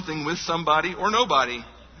 in something, with somebody or nobody.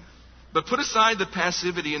 But put aside the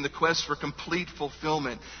passivity and the quest for complete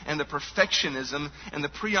fulfillment and the perfectionism and the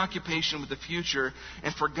preoccupation with the future.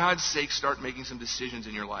 And for God's sake, start making some decisions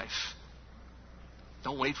in your life.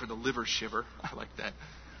 Don't wait for the liver shiver. I like that.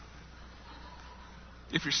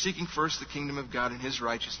 If you're seeking first the kingdom of God and His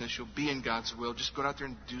righteousness, you'll be in God's will. Just go out there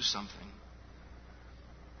and do something.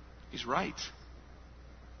 He's right.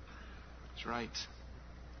 He's right.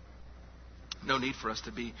 No need for us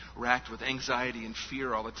to be racked with anxiety and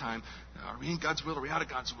fear all the time. Are we in God's will? Are we out of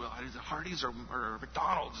God's will? Is it Hardee's or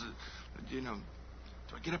McDonald's? Do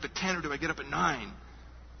I get up at 10 or do I get up at 9?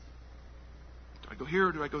 Do I go here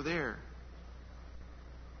or do I go there?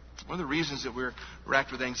 One of the reasons that we're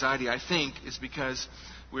racked with anxiety, I think, is because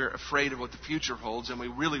we're afraid of what the future holds and we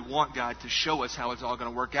really want God to show us how it's all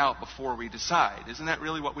going to work out before we decide. Isn't that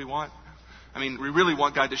really what we want? I mean, we really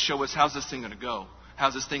want God to show us, how's this thing going to go?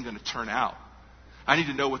 How's this thing going to turn out? I need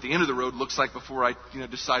to know what the end of the road looks like before I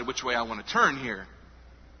decide which way I want to turn here.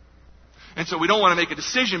 And so we don't want to make a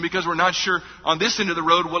decision because we're not sure on this end of the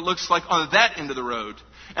road what looks like on that end of the road.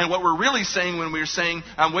 And what we're really saying when we're saying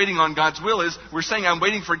I'm waiting on God's will is we're saying I'm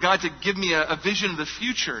waiting for God to give me a vision of the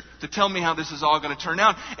future, to tell me how this is all going to turn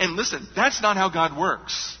out. And listen, that's not how God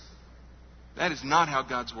works. That is not how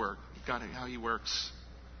how He works.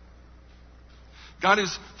 God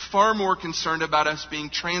is far more concerned about us being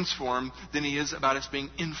transformed than He is about us being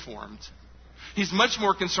informed. He's much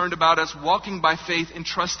more concerned about us walking by faith and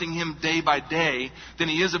trusting Him day by day than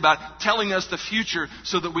He is about telling us the future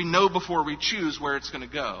so that we know before we choose where it's going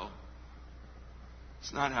to go.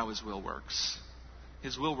 It's not how His will works.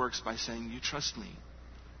 His will works by saying, you trust me.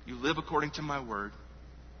 You live according to my word.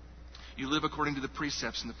 You live according to the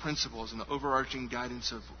precepts and the principles and the overarching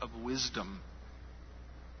guidance of wisdom.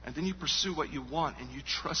 And then you pursue what you want and you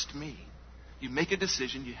trust me. You make a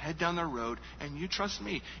decision, you head down the road, and you trust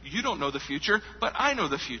me. You don't know the future, but I know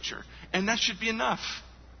the future. And that should be enough.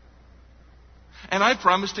 And I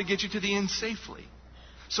promise to get you to the end safely.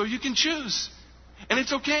 So you can choose. And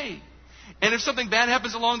it's okay. And if something bad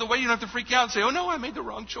happens along the way, you don't have to freak out and say, oh no, I made the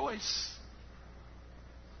wrong choice.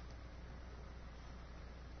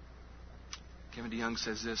 Kevin DeYoung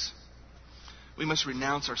says this: we must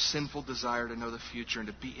renounce our sinful desire to know the future and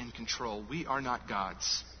to be in control. We are not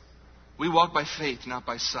gods. We walk by faith, not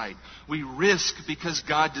by sight. We risk because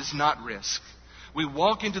God does not risk. We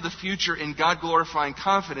walk into the future in God-glorifying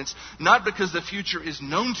confidence, not because the future is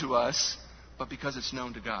known to us, but because it's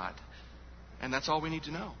known to God. And that's all we need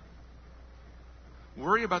to know.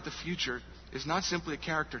 Worry about the future is not simply a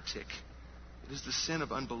character tick. It is the sin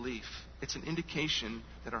of unbelief. It's an indication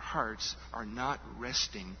that our hearts are not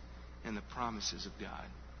resting in the promises of God.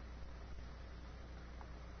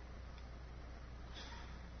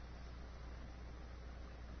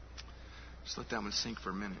 Just let that one sink for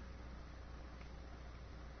a minute.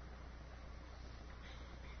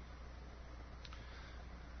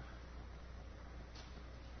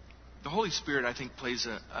 The Holy Spirit, I think, plays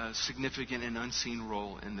a significant and unseen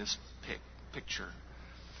role in this picture.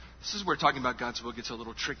 This is where talking about God's will gets a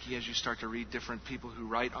little tricky as you start to read different people who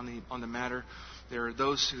write on the matter. There are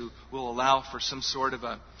those who will allow for some sort of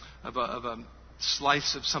a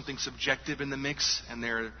slice of something subjective in the mix, and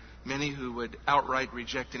there are many who would outright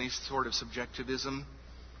reject any sort of subjectivism.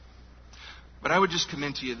 But I would just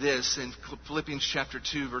commend to you this in Philippians chapter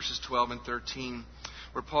 2, verses 12 and 13,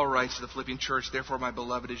 where Paul writes to the Philippian church, therefore, my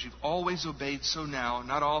beloved, as you've always obeyed, so now,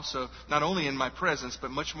 not only in my presence,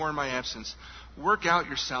 but much more in my absence, work out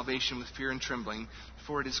your salvation with fear and trembling,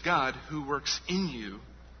 for it is God who works in you,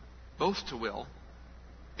 both to will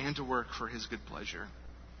and to work for His good pleasure.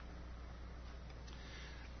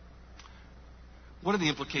 One of the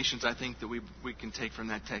implications I think that we can take from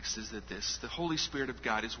that text is that the Holy Spirit of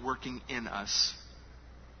God is working in us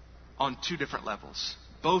on two different levels.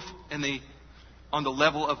 Both on the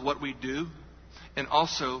level of what we do and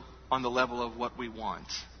also on the level of what we want.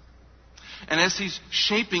 And as He's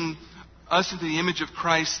shaping us into the image of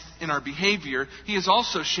Christ in our behavior, He is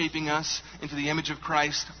also shaping us into the image of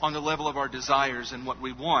Christ on the level of our desires and what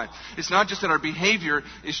we want. It's not just that our behavior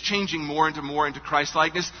is changing more into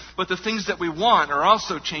Christ-likeness, but the things that we want are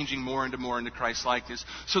also changing more into Christ-likeness.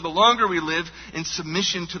 So the longer we live in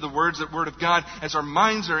submission to the Word of God, as our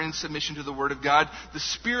minds are in submission to the Word of God, the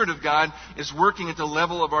Spirit of God is working at the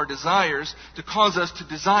level of our desires to cause us to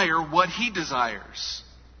desire what He desires.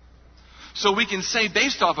 So we can say,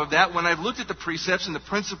 based off of that, when I've looked at the precepts and the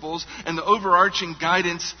principles and the overarching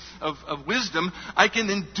guidance of wisdom, I can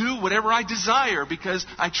then do whatever I desire because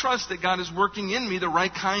I trust that God is working in me the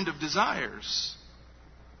right kind of desires.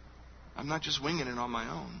 I'm not just winging it on my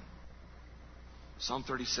own. Psalm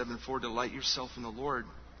 37:4, delight yourself in the Lord,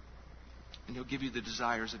 and He'll give you the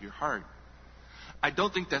desires of your heart. I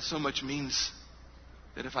don't think that so much means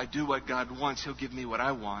that if I do what God wants, He'll give me what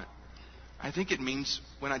I want. I think it means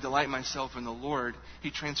when I delight myself in the Lord, He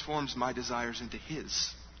transforms my desires into His.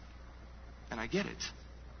 And I get it.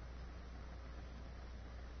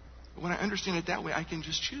 But when I understand it that way, I can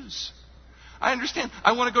just choose. I understand.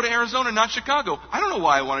 I want to go to Arizona, not Chicago. I don't know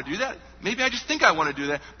why I want to do that. Maybe I just think I want to do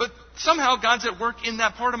that. But somehow God's at work in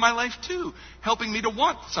that part of my life too, helping me to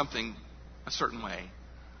want something a certain way.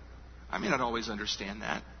 I may not always understand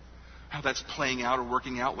that, how that's playing out or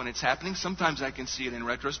working out when it's happening. Sometimes I can see it in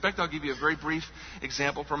retrospect. I'll give you a very brief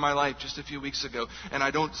example from my life just a few weeks ago. And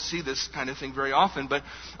I don't see this kind of thing very often, but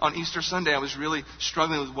on Easter Sunday I was really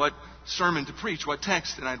struggling with what sermon to preach, what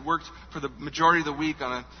text. And I'd worked for the majority of the week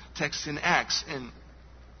on a text in Acts. And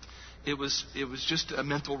it was just a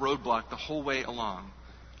mental roadblock the whole way along.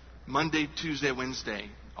 Monday, Tuesday, Wednesday,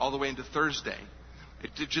 all the way into Thursday.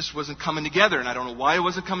 It just wasn't coming together, and I don't know why it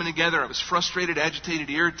wasn't coming together. I was frustrated, agitated,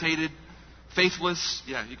 irritated, Faithless,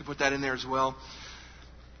 yeah, you can put that in there as well.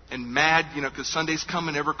 And mad, because Sunday's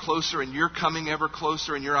coming ever closer, and you're coming ever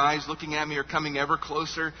closer, and your eyes looking at me are coming ever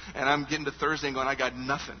closer, and I'm getting to Thursday and going, I got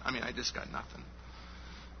nothing. I just got nothing.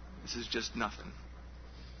 This is just nothing.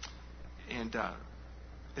 And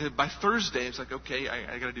by Thursday, it's like, okay,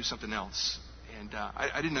 I got to do something else. And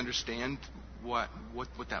I didn't understand what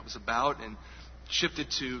that was about, and shifted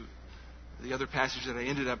to the other passage that I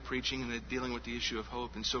ended up preaching, and dealing with the issue of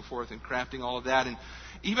hope and so forth, and crafting all of that. And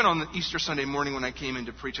even on the Easter Sunday morning when I came in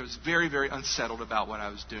to preach, I was very, very unsettled about what I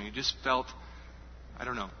was doing. It just felt, I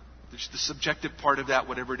don't know, the subjective part of that,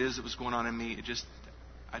 whatever it is that was going on in me,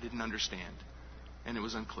 I didn't understand. And it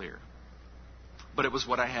was unclear. But it was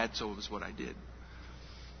what I had, so it was what I did.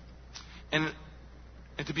 And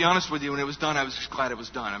to be honest with you, when it was done, I was just glad it was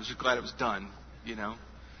done. I was just glad it was done,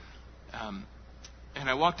 And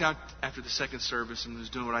I walked out after the second service and was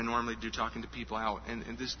doing what I normally do, talking to people out.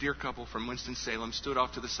 And this dear couple from Winston-Salem stood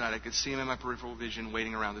off to the side. I could see them in my peripheral vision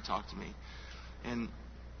waiting around to talk to me. And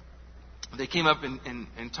they came up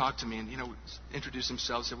and talked to me and, introduced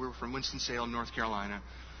themselves, said, we were from Winston-Salem, North Carolina.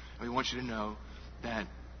 And we want you to know that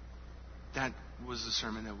was the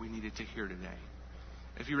sermon that we needed to hear today.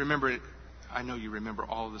 If you remember it, I know you remember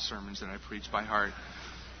all of the sermons that I preached by heart.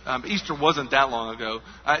 Easter wasn't that long ago.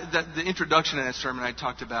 The introduction to that sermon, I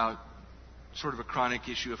talked about sort of a chronic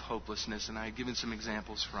issue of hopelessness, and I had given some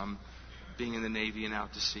examples from being in the Navy and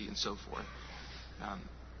out to sea and so forth.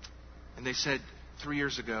 And they said 3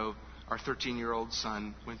 years ago, our 13-year-old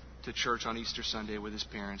son went to church on Easter Sunday with his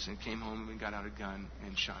parents and came home and got out a gun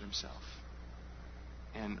and shot himself.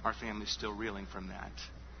 And our family's still reeling from that.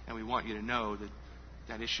 And we want you to know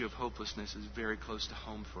that issue of hopelessness is very close to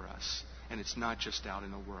home for us. And it's not just out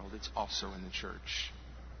in the world, it's also in the church.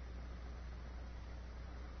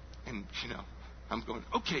 And, I'm going,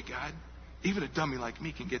 okay, God, even a dummy like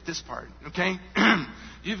me can get this part, okay?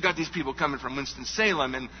 You've got these people coming from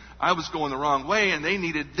Winston-Salem, and I was going the wrong way, and they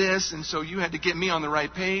needed this, and so you had to get me on the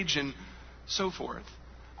right page, and so forth.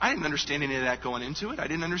 I didn't understand any of that going into it. I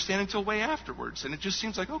didn't understand it until way afterwards. And it just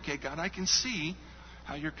seems like, okay, God, I can see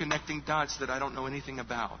how you're connecting dots that I don't know anything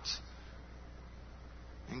about.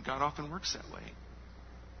 And God often works that way.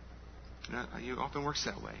 He often works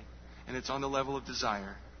that way. And it's on the level of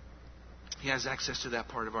desire. He has access to that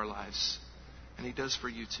part of our lives. And He does for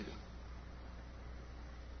you too.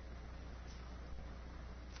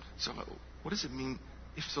 So what does it mean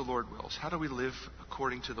if the Lord wills? How do we live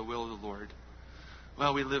according to the will of the Lord?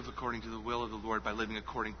 Well, we live according to the will of the Lord by living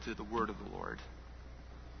according to the word of the Lord.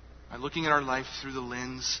 By looking at our life through the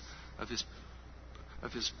lens of His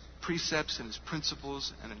precepts and His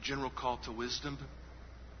principles and a general call to wisdom.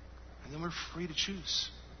 And then we're free to choose.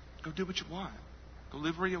 Go do what you want. Go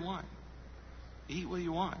live where you want. Eat what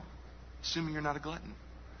you want. Assuming you're not a glutton.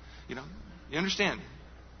 You understand?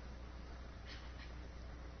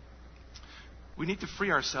 We need to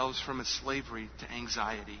free ourselves from a slavery to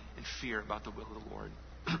anxiety and fear about the will of the Lord.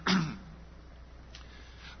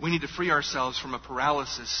 We need to free ourselves from a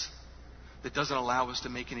paralysis that doesn't allow us to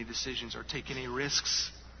make any decisions or take any risks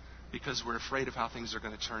because we're afraid of how things are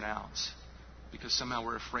going to turn out. Because somehow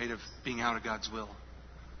we're afraid of being out of God's will.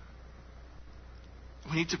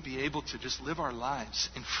 We need to be able to just live our lives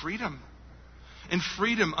in freedom. In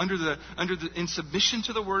freedom in submission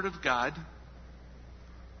to the Word of God.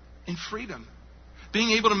 In freedom.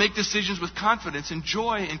 Being able to make decisions with confidence and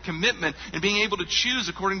joy and commitment, and being able to choose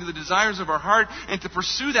according to the desires of our heart and to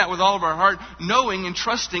pursue that with all of our heart, knowing and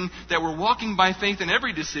trusting that we're walking by faith in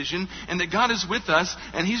every decision and that God is with us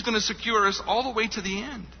and He's going to secure us all the way to the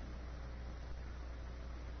end.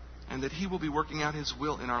 And that He will be working out His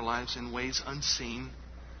will in our lives in ways unseen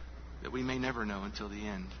that we may never know until the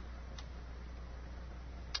end.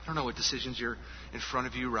 I don't know what decisions you're in front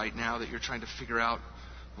of you right now that you're trying to figure out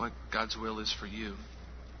what God's will is for you.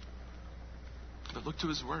 But look to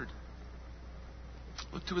His Word.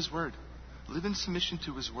 Look to His Word. Live in submission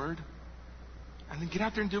to His Word. And then get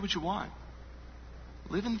out there and do what you want.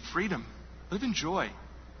 Live in freedom. Live in joy.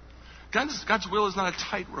 God's will is not a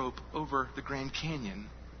tightrope over the Grand Canyon.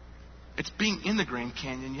 It's being in the Grand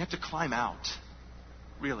Canyon. You have to climb out.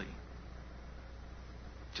 Really.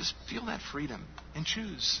 Just feel that freedom and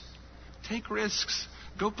choose. Take risks.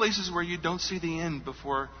 Go places where you don't see the end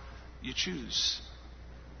before you choose.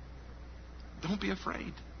 Don't be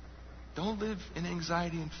afraid. Don't live in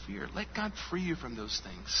anxiety and fear. Let God free you from those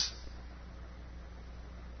things.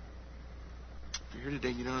 If you're here today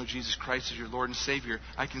and you don't know Jesus Christ as your Lord and Savior,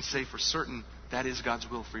 I can say for certain that is God's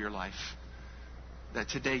will for your life. That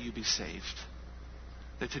today you be saved.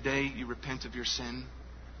 That today you repent of your sin.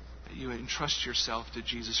 That you entrust yourself to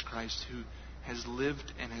Jesus Christ, who has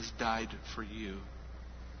lived and has died for you.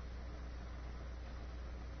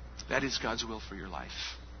 That is God's will for your life.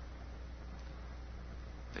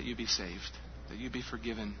 That you be saved, that you be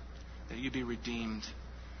forgiven, that you be redeemed,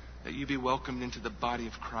 that you be welcomed into the body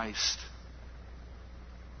of Christ,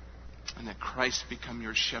 and that Christ become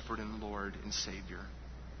your shepherd and Lord and Savior.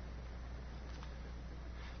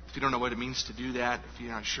 If you don't know what it means to do that, if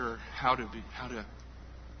you're not sure how to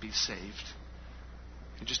be saved,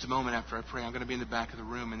 in just a moment after I pray, I'm going to be in the back of the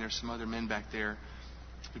room, and there's some other men back there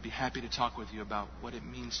who'd be happy to talk with you about what it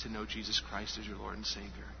means to know Jesus Christ as your Lord and Savior.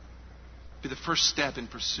 Be the first step in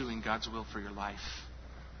pursuing God's will for your life.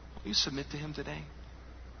 Will you submit to Him today?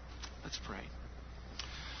 Let's pray.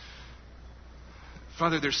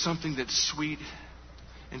 Father, there's something that's sweet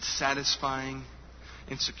and satisfying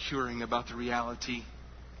and securing about the reality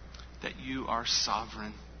that you are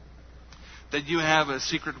sovereign. That you have a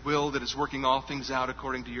secret will that is working all things out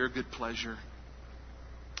according to your good pleasure.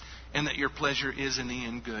 And that your pleasure is in the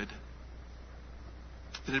end good.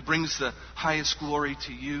 That it brings the highest glory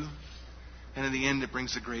to you. And in the end, it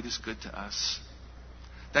brings the greatest good to us.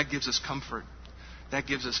 That gives us comfort. That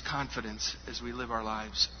gives us confidence as we live our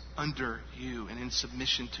lives under you and in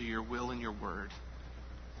submission to your will and your word.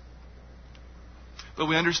 But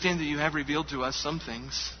we understand that you have revealed to us some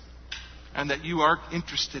things, and that you are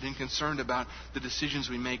interested and concerned about the decisions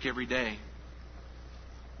we make every day.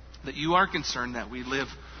 That you are concerned that we live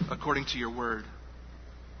according to your word.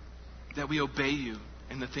 That we obey you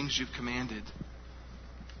in the things you've commanded.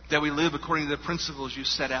 That we live according to the principles you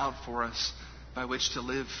set out for us by which to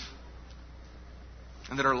live.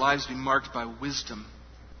 And that our lives be marked by wisdom.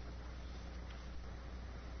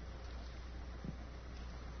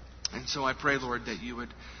 And so I pray, Lord, that you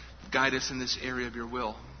would guide us in this area of your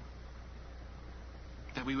will.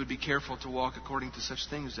 That we would be careful to walk according to such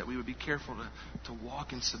things. That we would be careful to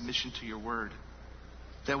walk in submission to your word.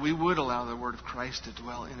 That we would allow the word of Christ to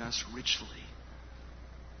dwell in us richly.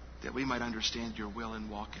 That we might understand your will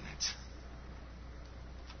and walk in it.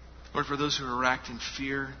 Lord, for those who are racked in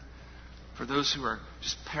fear, for those who are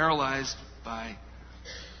just paralyzed by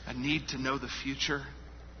a need to know the future,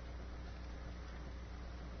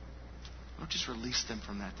 Lord, just release them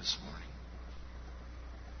from that this morning.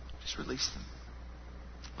 Just release them.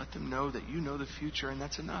 Let them know that you know the future, and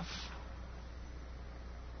that's enough.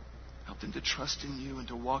 Help them to trust in you and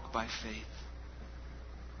to walk by faith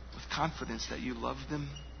with confidence that you love them,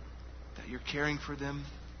 that you're caring for them,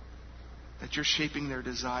 that you're shaping their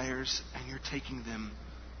desires, and you're taking them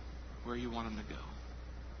where you want them to go.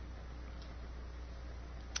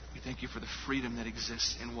 We thank you for the freedom that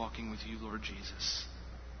exists in walking with you, Lord Jesus.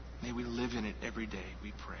 May we live in it every day,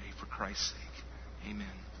 we pray, for Christ's sake. Amen.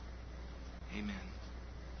 Amen.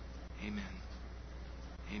 Amen.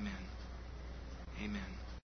 Amen. Amen.